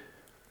Enid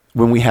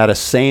when we had a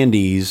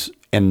Sandy's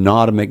and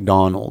not a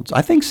McDonald's.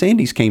 I think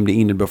Sandy's came to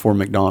Enid before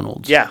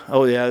McDonald's. Yeah.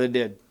 Oh, yeah, they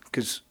did.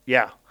 Because,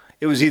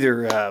 it was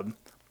either,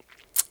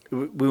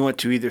 we went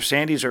to either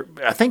Sandy's or,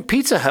 I think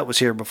Pizza Hut was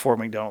here before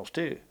McDonald's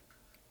too.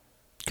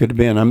 Could have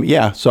been.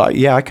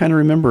 I kind of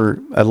remember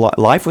a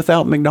life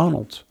without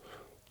McDonald's.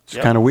 It's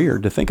kind of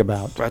weird to think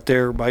about. Right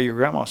there by your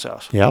grandma's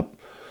house. Yep.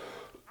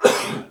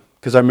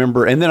 Because I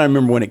remember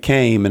when it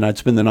came, and I'd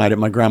spend the night at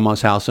my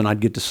grandma's house, and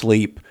I'd get to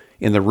sleep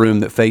in the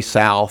room that faced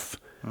south,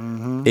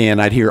 and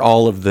I'd hear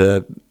all of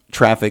the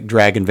traffic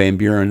dragging Van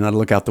Buren, and I'd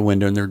look out the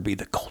window, and there'd be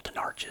the Golden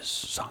Arches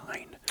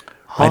sign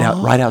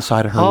right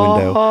outside of her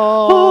window.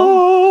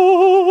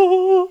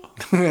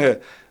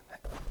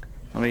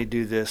 Let me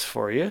do this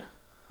for you.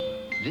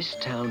 This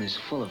town is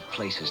full of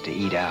places to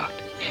eat out.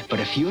 But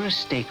if you're a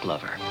steak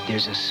lover,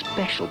 there's a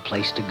special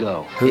place to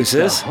go. Who's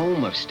this? The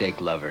home of steak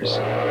lovers.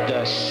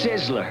 The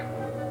Sizzler.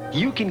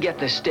 you can get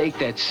the steak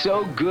that's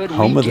so good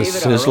Home we of the gave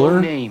it our Sizzler?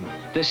 own name.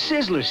 The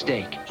Sizzler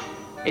steak.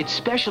 It's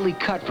specially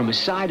cut from a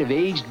side of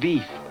aged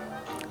beef.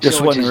 This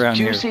so wasn't it's as around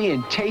here. juicy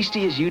and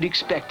tasty as you'd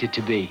expect it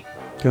to be.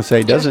 Gonna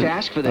say, doesn't. Just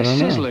ask for the I don't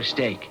know. Sizzler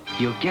steak.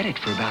 You'll get it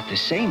for about the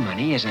same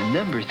money as a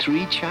number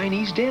 3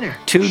 Chinese dinner.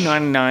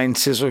 $2.99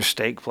 Sizzler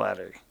steak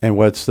platter. And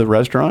what's the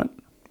restaurant?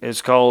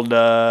 It's called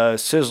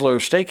Sizzler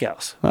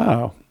Steakhouse.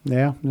 Oh,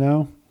 yeah,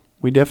 no.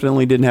 We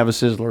definitely didn't have a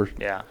Sizzler.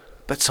 Yeah.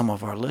 But some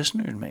of our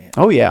listeners, man.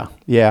 Oh, yeah,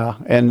 yeah.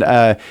 And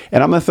I'm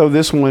going to throw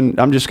this one,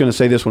 I'm just going to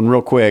say this one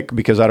real quick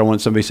because I don't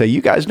want somebody to say,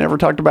 you guys never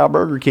talked about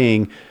Burger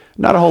King.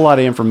 Not a whole lot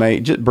of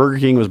information. Just Burger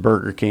King was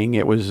Burger King.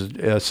 It was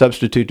a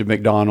substitute to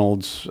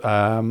McDonald's.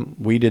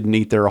 We didn't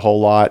eat there a whole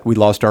lot. We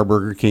lost our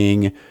Burger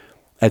King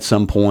at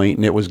some point,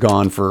 and it was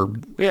gone for...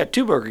 We had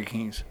 2 Burger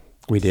Kings.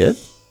 We did?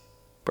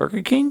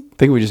 Burger King? I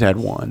think we just had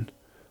one.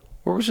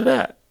 Where was it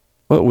at?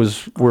 Well, it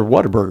was where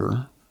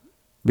Whataburger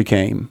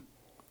became.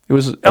 It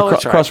was Oh,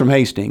 that's right. across from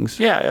Hastings.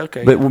 Yeah,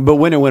 okay. But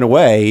when it went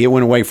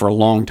away for a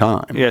long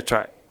time. Yeah, that's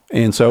right.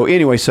 And so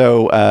anyway,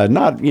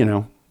 not,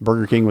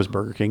 Burger King was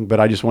Burger King, but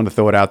I just wanted to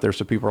throw it out there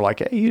so people are like,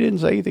 hey, you didn't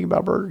say anything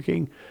about Burger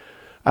King.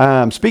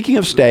 Speaking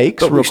of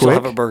steaks, But real we still quick.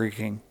 have a Burger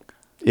King.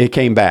 It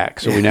came back,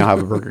 so we now have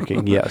a Burger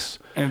King, yes.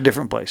 In a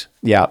different place.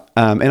 Yeah,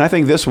 and I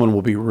think this one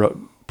will be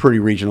pretty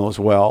regional as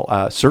well.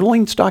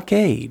 Sirloin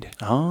Stockade.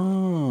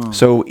 Oh.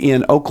 So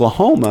in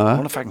Oklahoma, I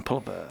wonder if I can pull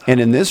up a... and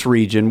in this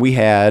region, we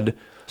had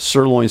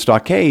Sirloin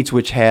Stockades,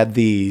 which had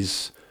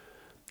these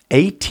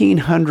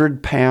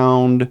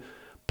 1,800-pound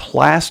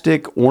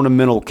plastic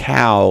ornamental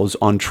cows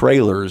on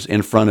trailers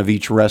in front of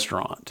each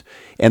restaurant.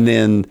 And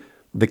then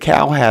the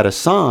cow had a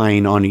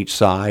sign on each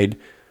side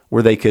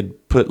where they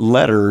could put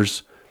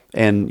letters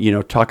and,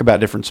 talk about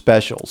different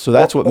specials. So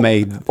that's what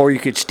made... Or you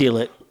could steal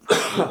it.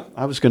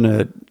 I didn't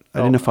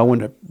know if I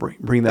wanted to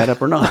bring that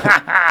up or not.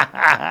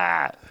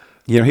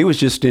 He was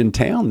just in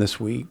town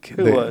this week.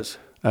 Who was?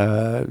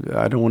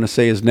 I don't want to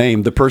say his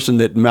name. The person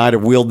that might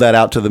have wheeled that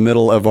out to the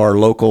middle of our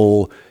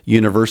local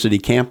university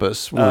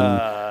campus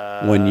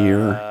one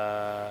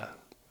year.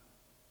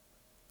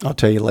 I'll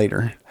tell you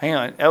later. Hang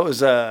on. That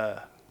was...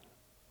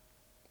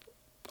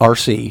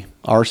 RC.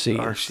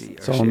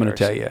 That's all I'm going to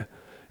tell you.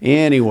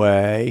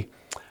 Anyway,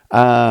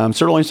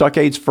 Sirloin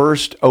Stockades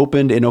first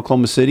opened in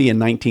Oklahoma City in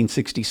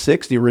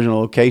 1966. The original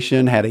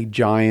location had a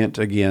giant,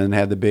 again,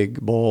 had the big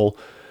bull.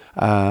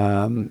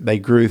 They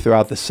grew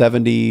throughout the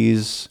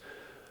 70s.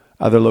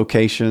 Other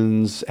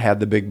locations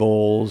had the big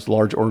bulls,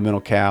 large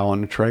ornamental cow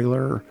on a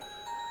trailer.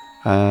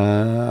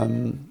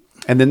 And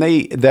then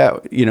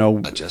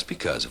just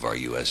because of our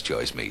U.S.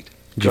 choice meat.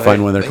 Did you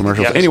find one of their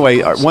commercials? Yeah.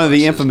 Anyway, one of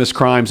the infamous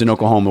crimes in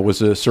Oklahoma was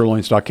the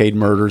Sirloin Stockade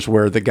murders,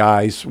 where the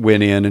guys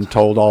went in and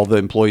told all the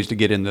employees to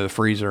get into the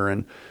freezer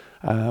and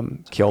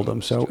killed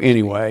them. So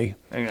anyway.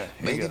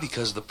 Maybe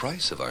because the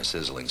price of our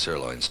sizzling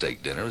sirloin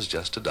steak dinner is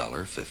just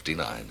 $1.59.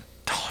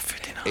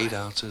 $1.59. 8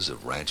 ounces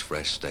of ranch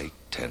fresh steak,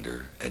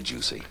 tender and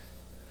juicy.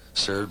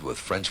 Served with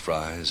French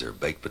fries or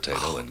baked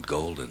potato and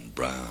golden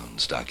brown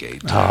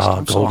stockade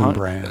taste. Golden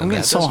brown. I'm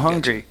getting so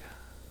hungry.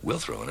 We'll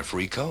throw in a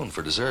free cone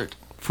for dessert.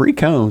 Free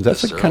cones.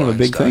 That's kind of a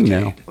big thing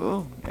now.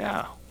 Oh,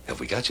 yeah. Have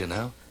we got you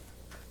now?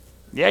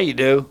 Yeah, you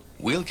do.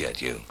 We'll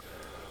get you.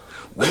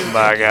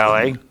 By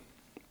golly.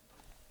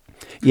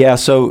 Yeah,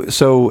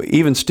 so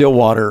even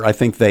Stillwater, I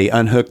think they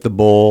unhooked the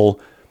bull,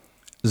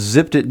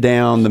 zipped it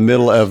down the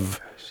middle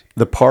of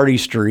the party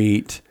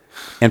street,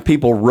 and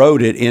people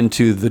rode it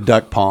into the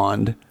duck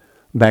pond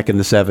back in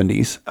the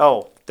 70s.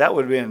 Oh, that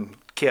would have been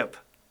Kip.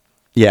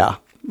 Yeah.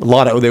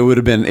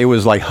 It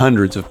was like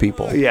hundreds of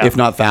people, if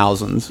not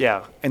thousands.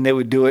 Yeah, and they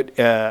would do it,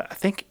 I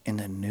think, in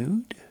the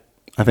nude?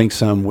 I think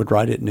some would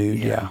ride it nude,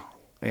 yeah.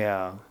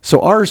 Yeah. So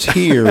ours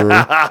here,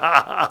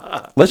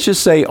 let's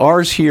just say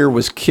ours here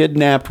was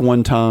kidnapped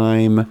one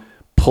time,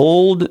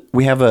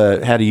 we had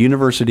a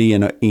university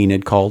in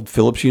Enid called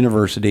Phillips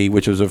University,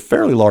 which was a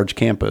fairly large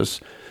campus.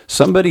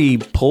 Somebody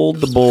pulled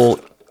the bull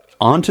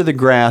onto the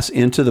grass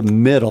into the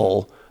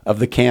middle of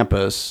the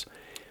campus,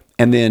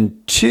 and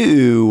then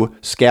 2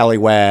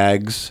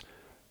 scallywags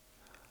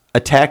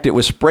attacked it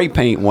with spray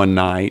paint one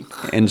night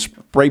and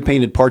spray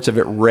painted parts of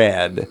it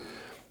red.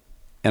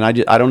 And I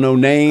don't know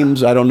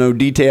names, I don't know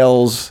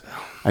details.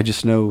 I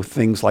just know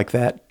things like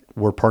that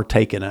were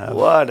partaken of.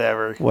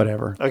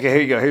 Whatever. Okay, here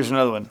you go. Here's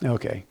another one.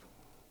 Okay.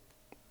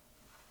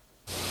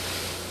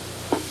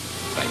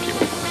 Thank you.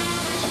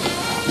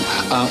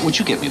 Would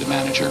you get me the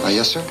manager?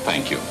 Yes, sir.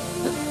 Thank you.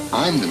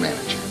 I'm the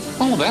manager.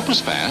 Oh, that was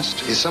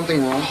fast. Is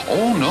something wrong?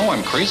 Oh, no,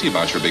 I'm crazy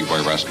about your Big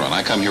Boy restaurant.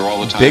 I come here all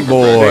the time. Big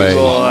Boy.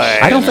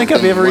 I don't think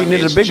I've ever eaten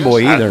at a Big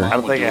Boy either. I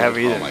don't think I have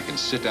either. I can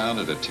sit down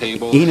at a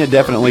table. Enid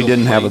definitely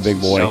didn't have a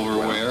Big Boy.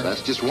 Silverware.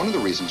 That's just one of the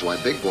reasons why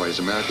Big Boy is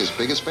America's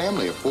biggest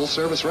family of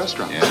full-service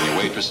restaurants. And your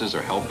waitresses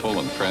are helpful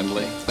and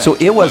friendly. So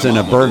it wasn't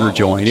a burger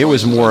joint. It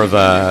was more of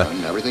a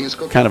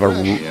kind of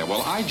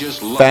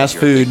a fast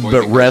food,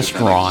 but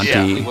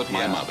restaurant-y. What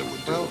my mother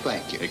would do. Well,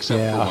 thank you.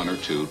 Except for one or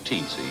two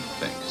teensy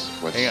things.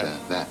 What's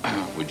that?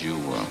 Would you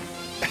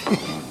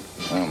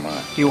Oh my.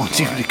 He wants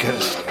him to cut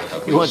his.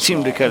 He wants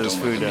him to cut his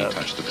food up.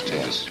 Touch the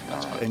potatoes.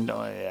 And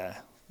yeah,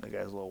 that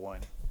guy's a little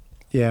whiny.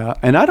 Yeah,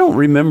 and I don't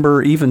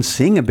remember even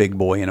seeing a big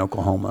boy in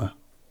Oklahoma.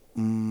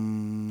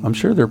 I'm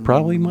sure there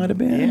probably might have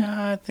been.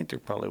 Yeah, I think there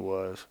probably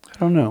was. I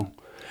don't know.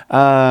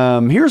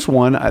 Here's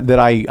one that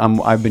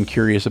I've been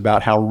curious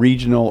about how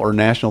regional or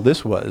national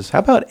this was. How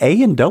about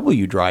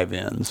A&W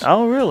drive-ins?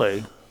 Oh,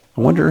 really?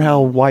 I wonder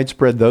how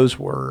widespread those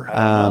were.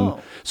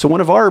 So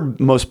one of our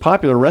most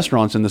popular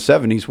restaurants in the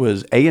 70s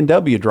was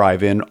A&W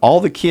drive-in.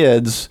 All the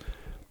kids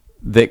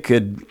that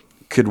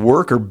could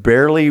work or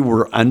barely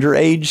were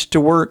underage to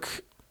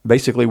work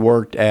basically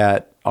worked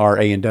at our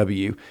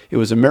A&W. It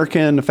was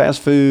American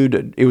fast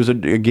food. It was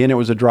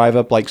a drive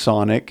up like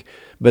Sonic,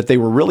 but they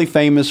were really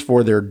famous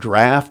for their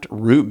draft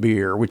root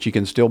beer, which you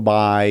can still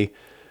buy.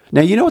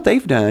 Now, you know what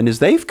they've done is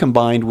they've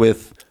combined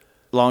with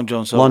Long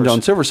John Silver's. Long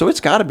John Silver, so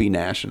it's got to be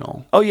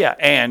national. Oh, yeah.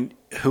 And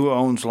who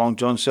owns Long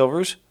John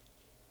Silver's?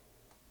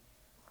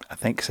 I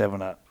think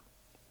 7-Up.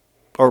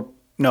 Or,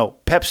 no,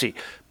 Pepsi.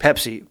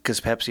 Pepsi, because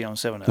Pepsi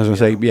owns 7-Up. I was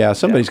going to say, yeah,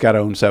 somebody's got to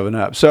own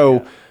 7-Up.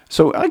 So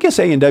I guess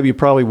A&W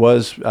probably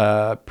was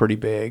pretty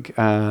big.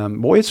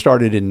 It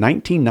started in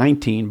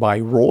 1919 by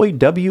Roy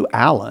W.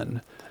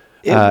 Allen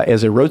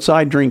as a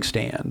roadside drink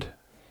stand.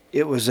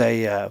 It was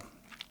a...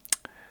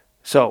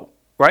 so,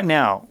 right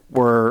now,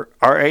 where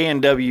our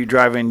A&W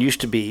drive-in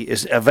used to be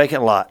is a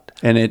vacant lot.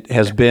 And it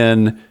has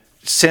been...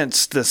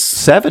 Since the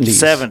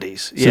 70s.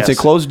 70s, yes. Since it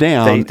closed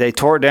down. They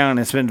tore it down, and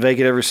it's been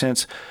vacant ever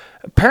since.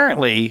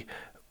 Apparently,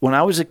 when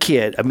I was a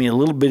kid, a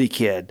little bitty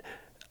kid,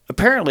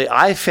 apparently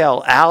I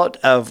fell out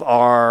of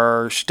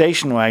our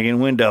station wagon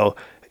window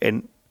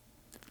and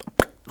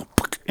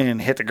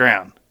hit the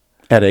ground.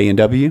 At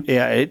A&W?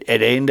 Yeah,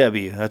 at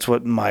A&W. That's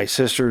what my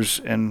sisters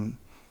and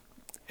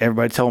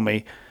everybody told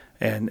me,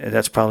 and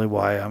that's probably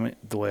why I'm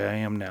the way I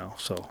am now.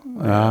 So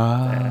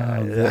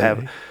I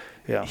have...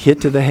 Yeah. Hit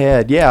to the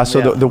head. Yeah.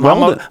 So the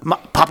Weldon,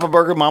 Papa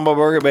Burger, Mama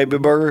Burger, Baby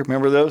Burger.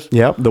 Remember those?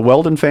 Yep. The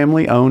Weldon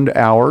family owned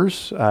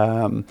ours.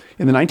 In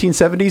the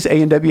 1970s,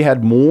 A&W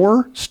had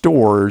more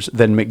stores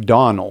than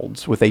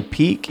McDonald's, with a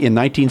peak in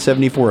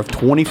 1974 of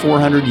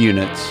 2,400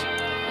 units.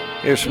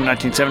 Here's from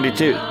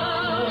 1972.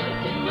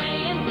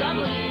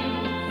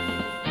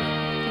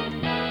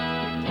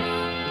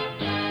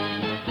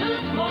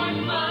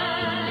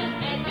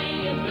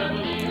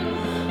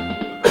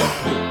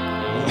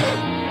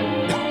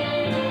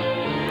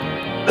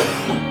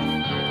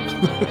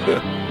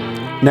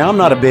 Now, I'm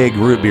not a big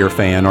root beer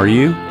fan. Are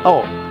you?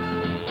 Oh,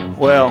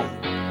 well.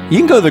 You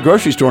can go to the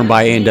grocery store and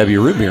buy A&W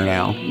root beer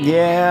now.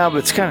 Yeah, but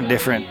it's kind of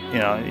different.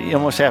 You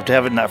almost have to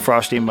have it in that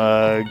frosty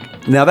mug.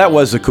 Now, that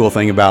was the cool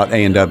thing about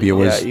A&W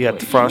was you got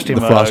the frosty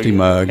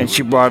mug. And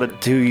she brought it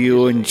to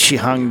you, and she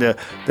hung the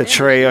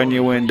tray on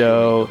your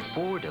window.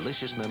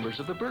 Delicious members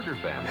of the burger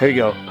family. Here you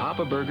go.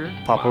 Papa Burger,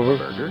 Papa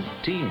Burger,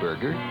 Teen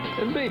Burger,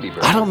 and Baby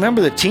Burger. I don't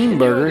remember the Teen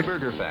Burger. The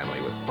burger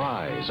family with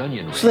fries,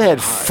 onion rings. So they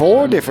had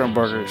 4 different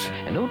burgers.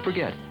 And don't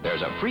forget,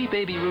 there's a free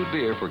baby root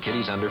beer for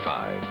kiddies under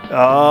 5.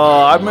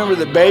 Oh, I remember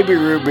the baby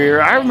root beer.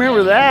 I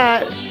remember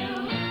that.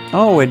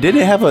 Oh, and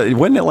didn't it have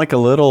wasn't it like a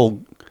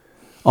little,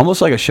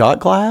 almost like a shot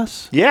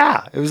glass?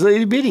 Yeah, it was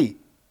itty bitty.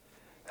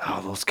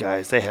 Oh, those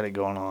guys, they had it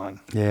going on.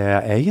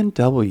 Yeah,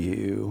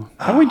 A&W.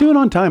 How are we doing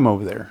on time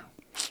over there?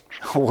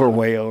 We're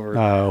way over.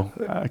 Oh,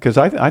 because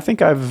I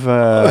think I've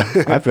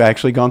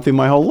actually gone through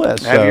my whole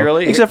list. Have you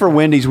really? Except for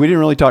Wendy's. We didn't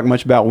really talk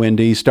much about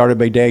Wendy's. Started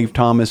by Dave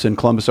Thomas in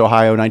Columbus,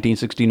 Ohio,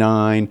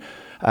 1969.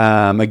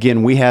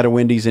 Again, we had a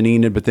Wendy's in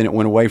Enid, but then it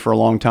went away for a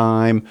long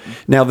time.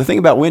 Now, the thing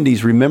about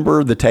Wendy's,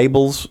 remember the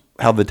tables,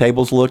 how the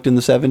tables looked in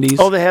the 70s?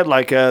 Oh, they had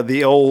like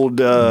the old...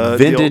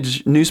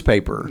 vintage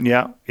newspaper.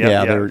 Yeah.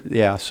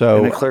 So,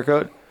 and the clear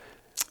coat?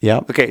 Yeah.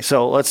 Okay,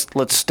 so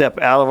let's step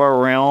out of our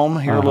realm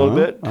here a little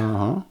bit.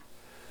 Uh-huh.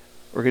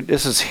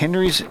 This is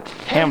Henry's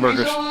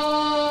Hamburgers.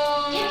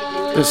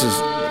 This is...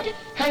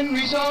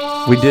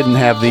 We didn't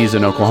have these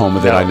in Oklahoma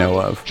that I know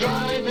of.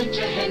 Drive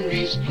into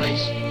Henry's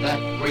place,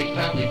 that great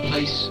family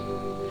place,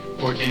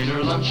 for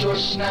dinner, lunch, or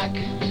snack.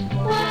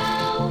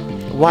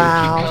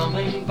 Wow.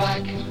 Coming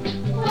back.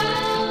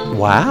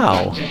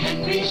 Wow. To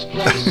Henry's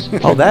place.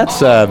 Oh, that's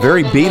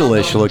very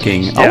Beatles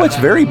looking. Yeah. Oh, it's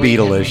very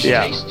Beatles.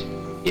 Yeah.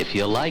 If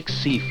you like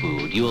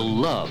seafood, you'll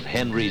love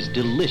Henry's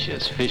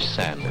delicious fish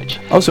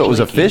sandwich. Oh, so it was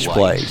a Flaky fish white,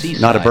 place, seaside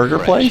not a burger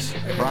fresh, place?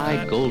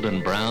 Fried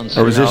golden brown.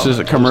 Or was this salmon just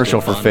a commercial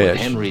for toasted bun with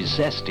fish? Henry's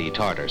zesty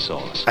tartar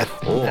sauce.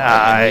 Or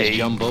Henry's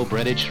jumbo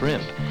breaded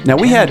shrimp. Now,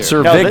 we had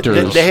Sir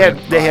Victor's. They had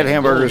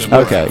hamburgers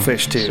with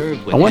fish too.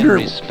 I wonder,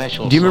 do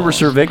you remember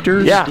Sir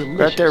Victor's? Yeah,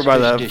 right there by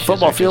the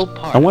football field.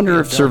 I wonder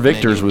if Sir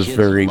Victor's was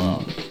very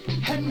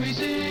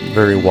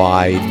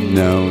wide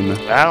known.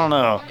 I don't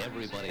know.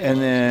 And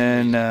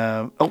then,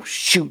 oh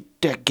shoot,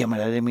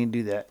 dadgummit, I didn't mean to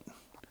do that.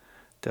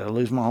 Did I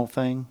lose my whole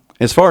thing?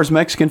 As far as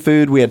Mexican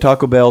food, we had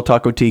Taco Bell,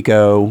 Taco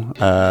Tico,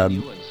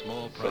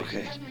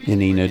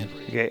 in Enid.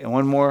 Okay, and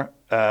one more.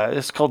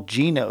 It's called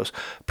Geno's.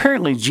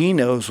 Apparently,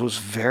 Geno's was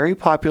very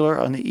popular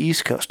on the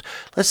East Coast.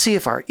 Let's see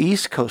if our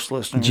East Coast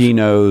listeners...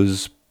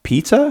 Geno's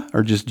Pizza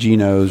or just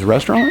Geno's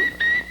Restaurant?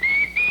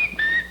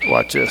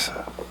 Watch this.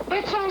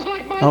 That sounds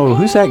like my Oh,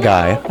 who's that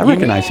guy? I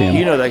recognize him.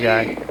 You know that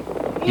guy.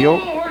 He'll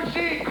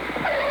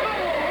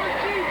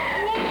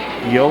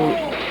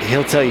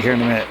tell you here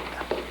in a minute.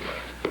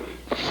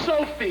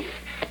 Sophie,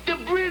 the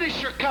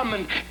British are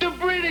coming. The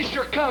British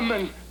are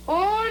coming.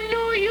 Oh,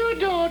 no, you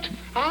don't.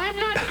 I'm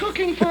not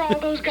cooking for all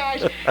those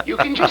guys. You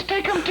can just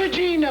take them to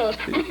Gino's.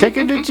 Take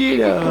him to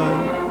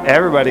Gino.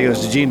 Everybody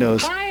goes to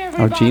Gino's.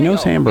 Oh,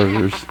 Gino's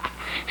Hamburgers.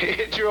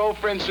 It's your old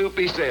friend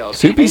Soupy Sales.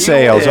 Soupy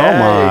Sales. Oh,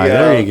 my.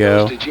 There you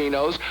go. To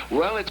Gino's.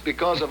 Well, it's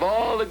because of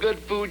all the good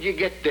food you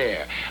get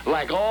there.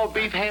 Like all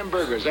beef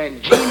hamburgers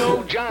and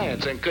Gino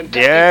Giants and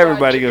Kentucky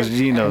Everybody goes to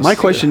Gino's. My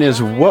question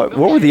is, what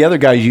were the other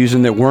guys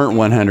using that weren't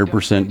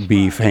 100%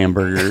 beef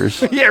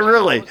hamburgers? Yeah,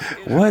 really.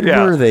 What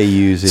were they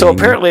using? So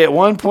apparently at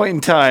one point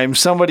in time,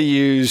 somebody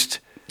used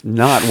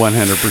not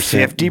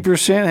 100%.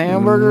 50%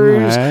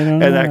 hamburgers,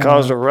 and that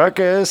caused a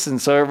ruckus,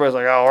 and so everybody's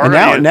like, oh,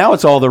 and now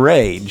it's all the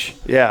rage.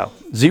 Yeah.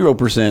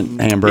 0%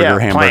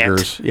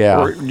 hamburgers. Yeah.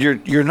 Or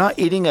you're not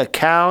eating a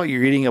cow,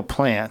 you're eating a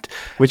plant.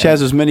 Which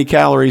has as many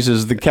calories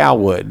as the cow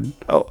would.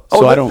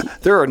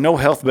 There are no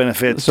health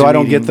benefits. So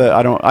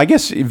I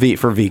guess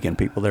for vegan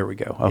people, there we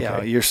go. Okay.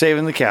 Yeah, you're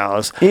saving the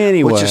cows.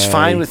 Anyway. Which is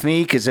fine with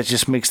me because that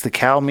just makes the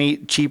cow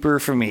meat cheaper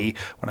for me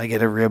when I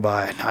get a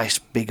ribeye. A nice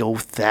big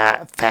old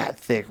fat,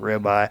 thick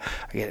ribeye.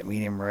 I get it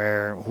medium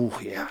rare. Ooh,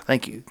 yeah.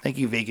 Thank you. Thank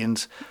you,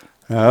 vegans.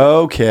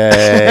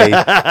 Okay. You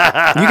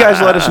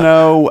guys let us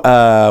know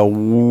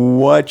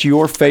what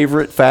your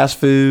favorite fast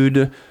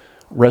food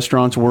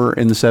restaurants were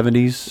in the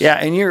 70s.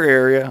 Yeah, in your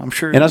area, I'm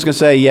sure. And I was going to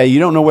say, you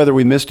don't know whether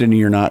we missed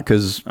any or not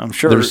because I'm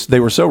sure they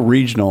were so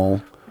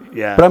regional.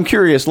 Yeah. But I'm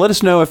curious. Let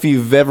us know if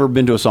you've ever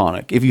been to a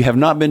Sonic. If you have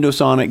not been to a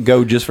Sonic,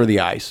 go just for the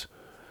ice.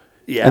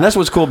 Yeah. And that's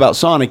what's cool about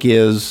Sonic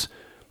is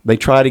they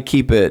try to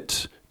keep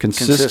it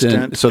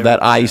consistent so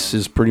that ice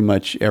is pretty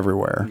much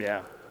everywhere.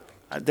 Yeah.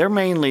 They're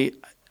mainly...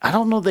 I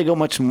don't know if they go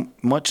much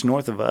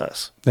north of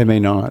us. They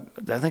may not.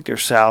 I think they're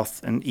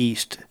south and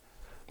east.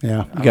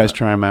 Yeah, you guys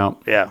try them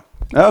out. Yeah.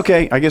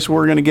 Okay, I guess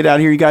we're going to get out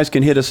of here. You guys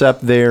can hit us up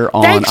there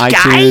on Thanks,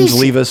 iTunes. guys.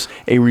 Leave us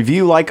a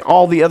review like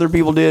all the other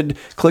people did.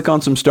 Click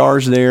on some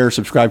stars there.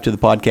 Subscribe to the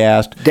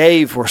podcast.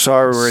 Dave, we're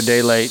sorry we're a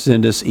day late.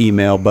 Send us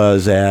email,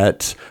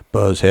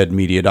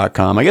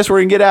 buzz@buzzheadmedia.com. I guess we're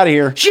going to get out of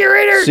here.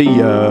 Cheerleader. See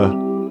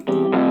ya.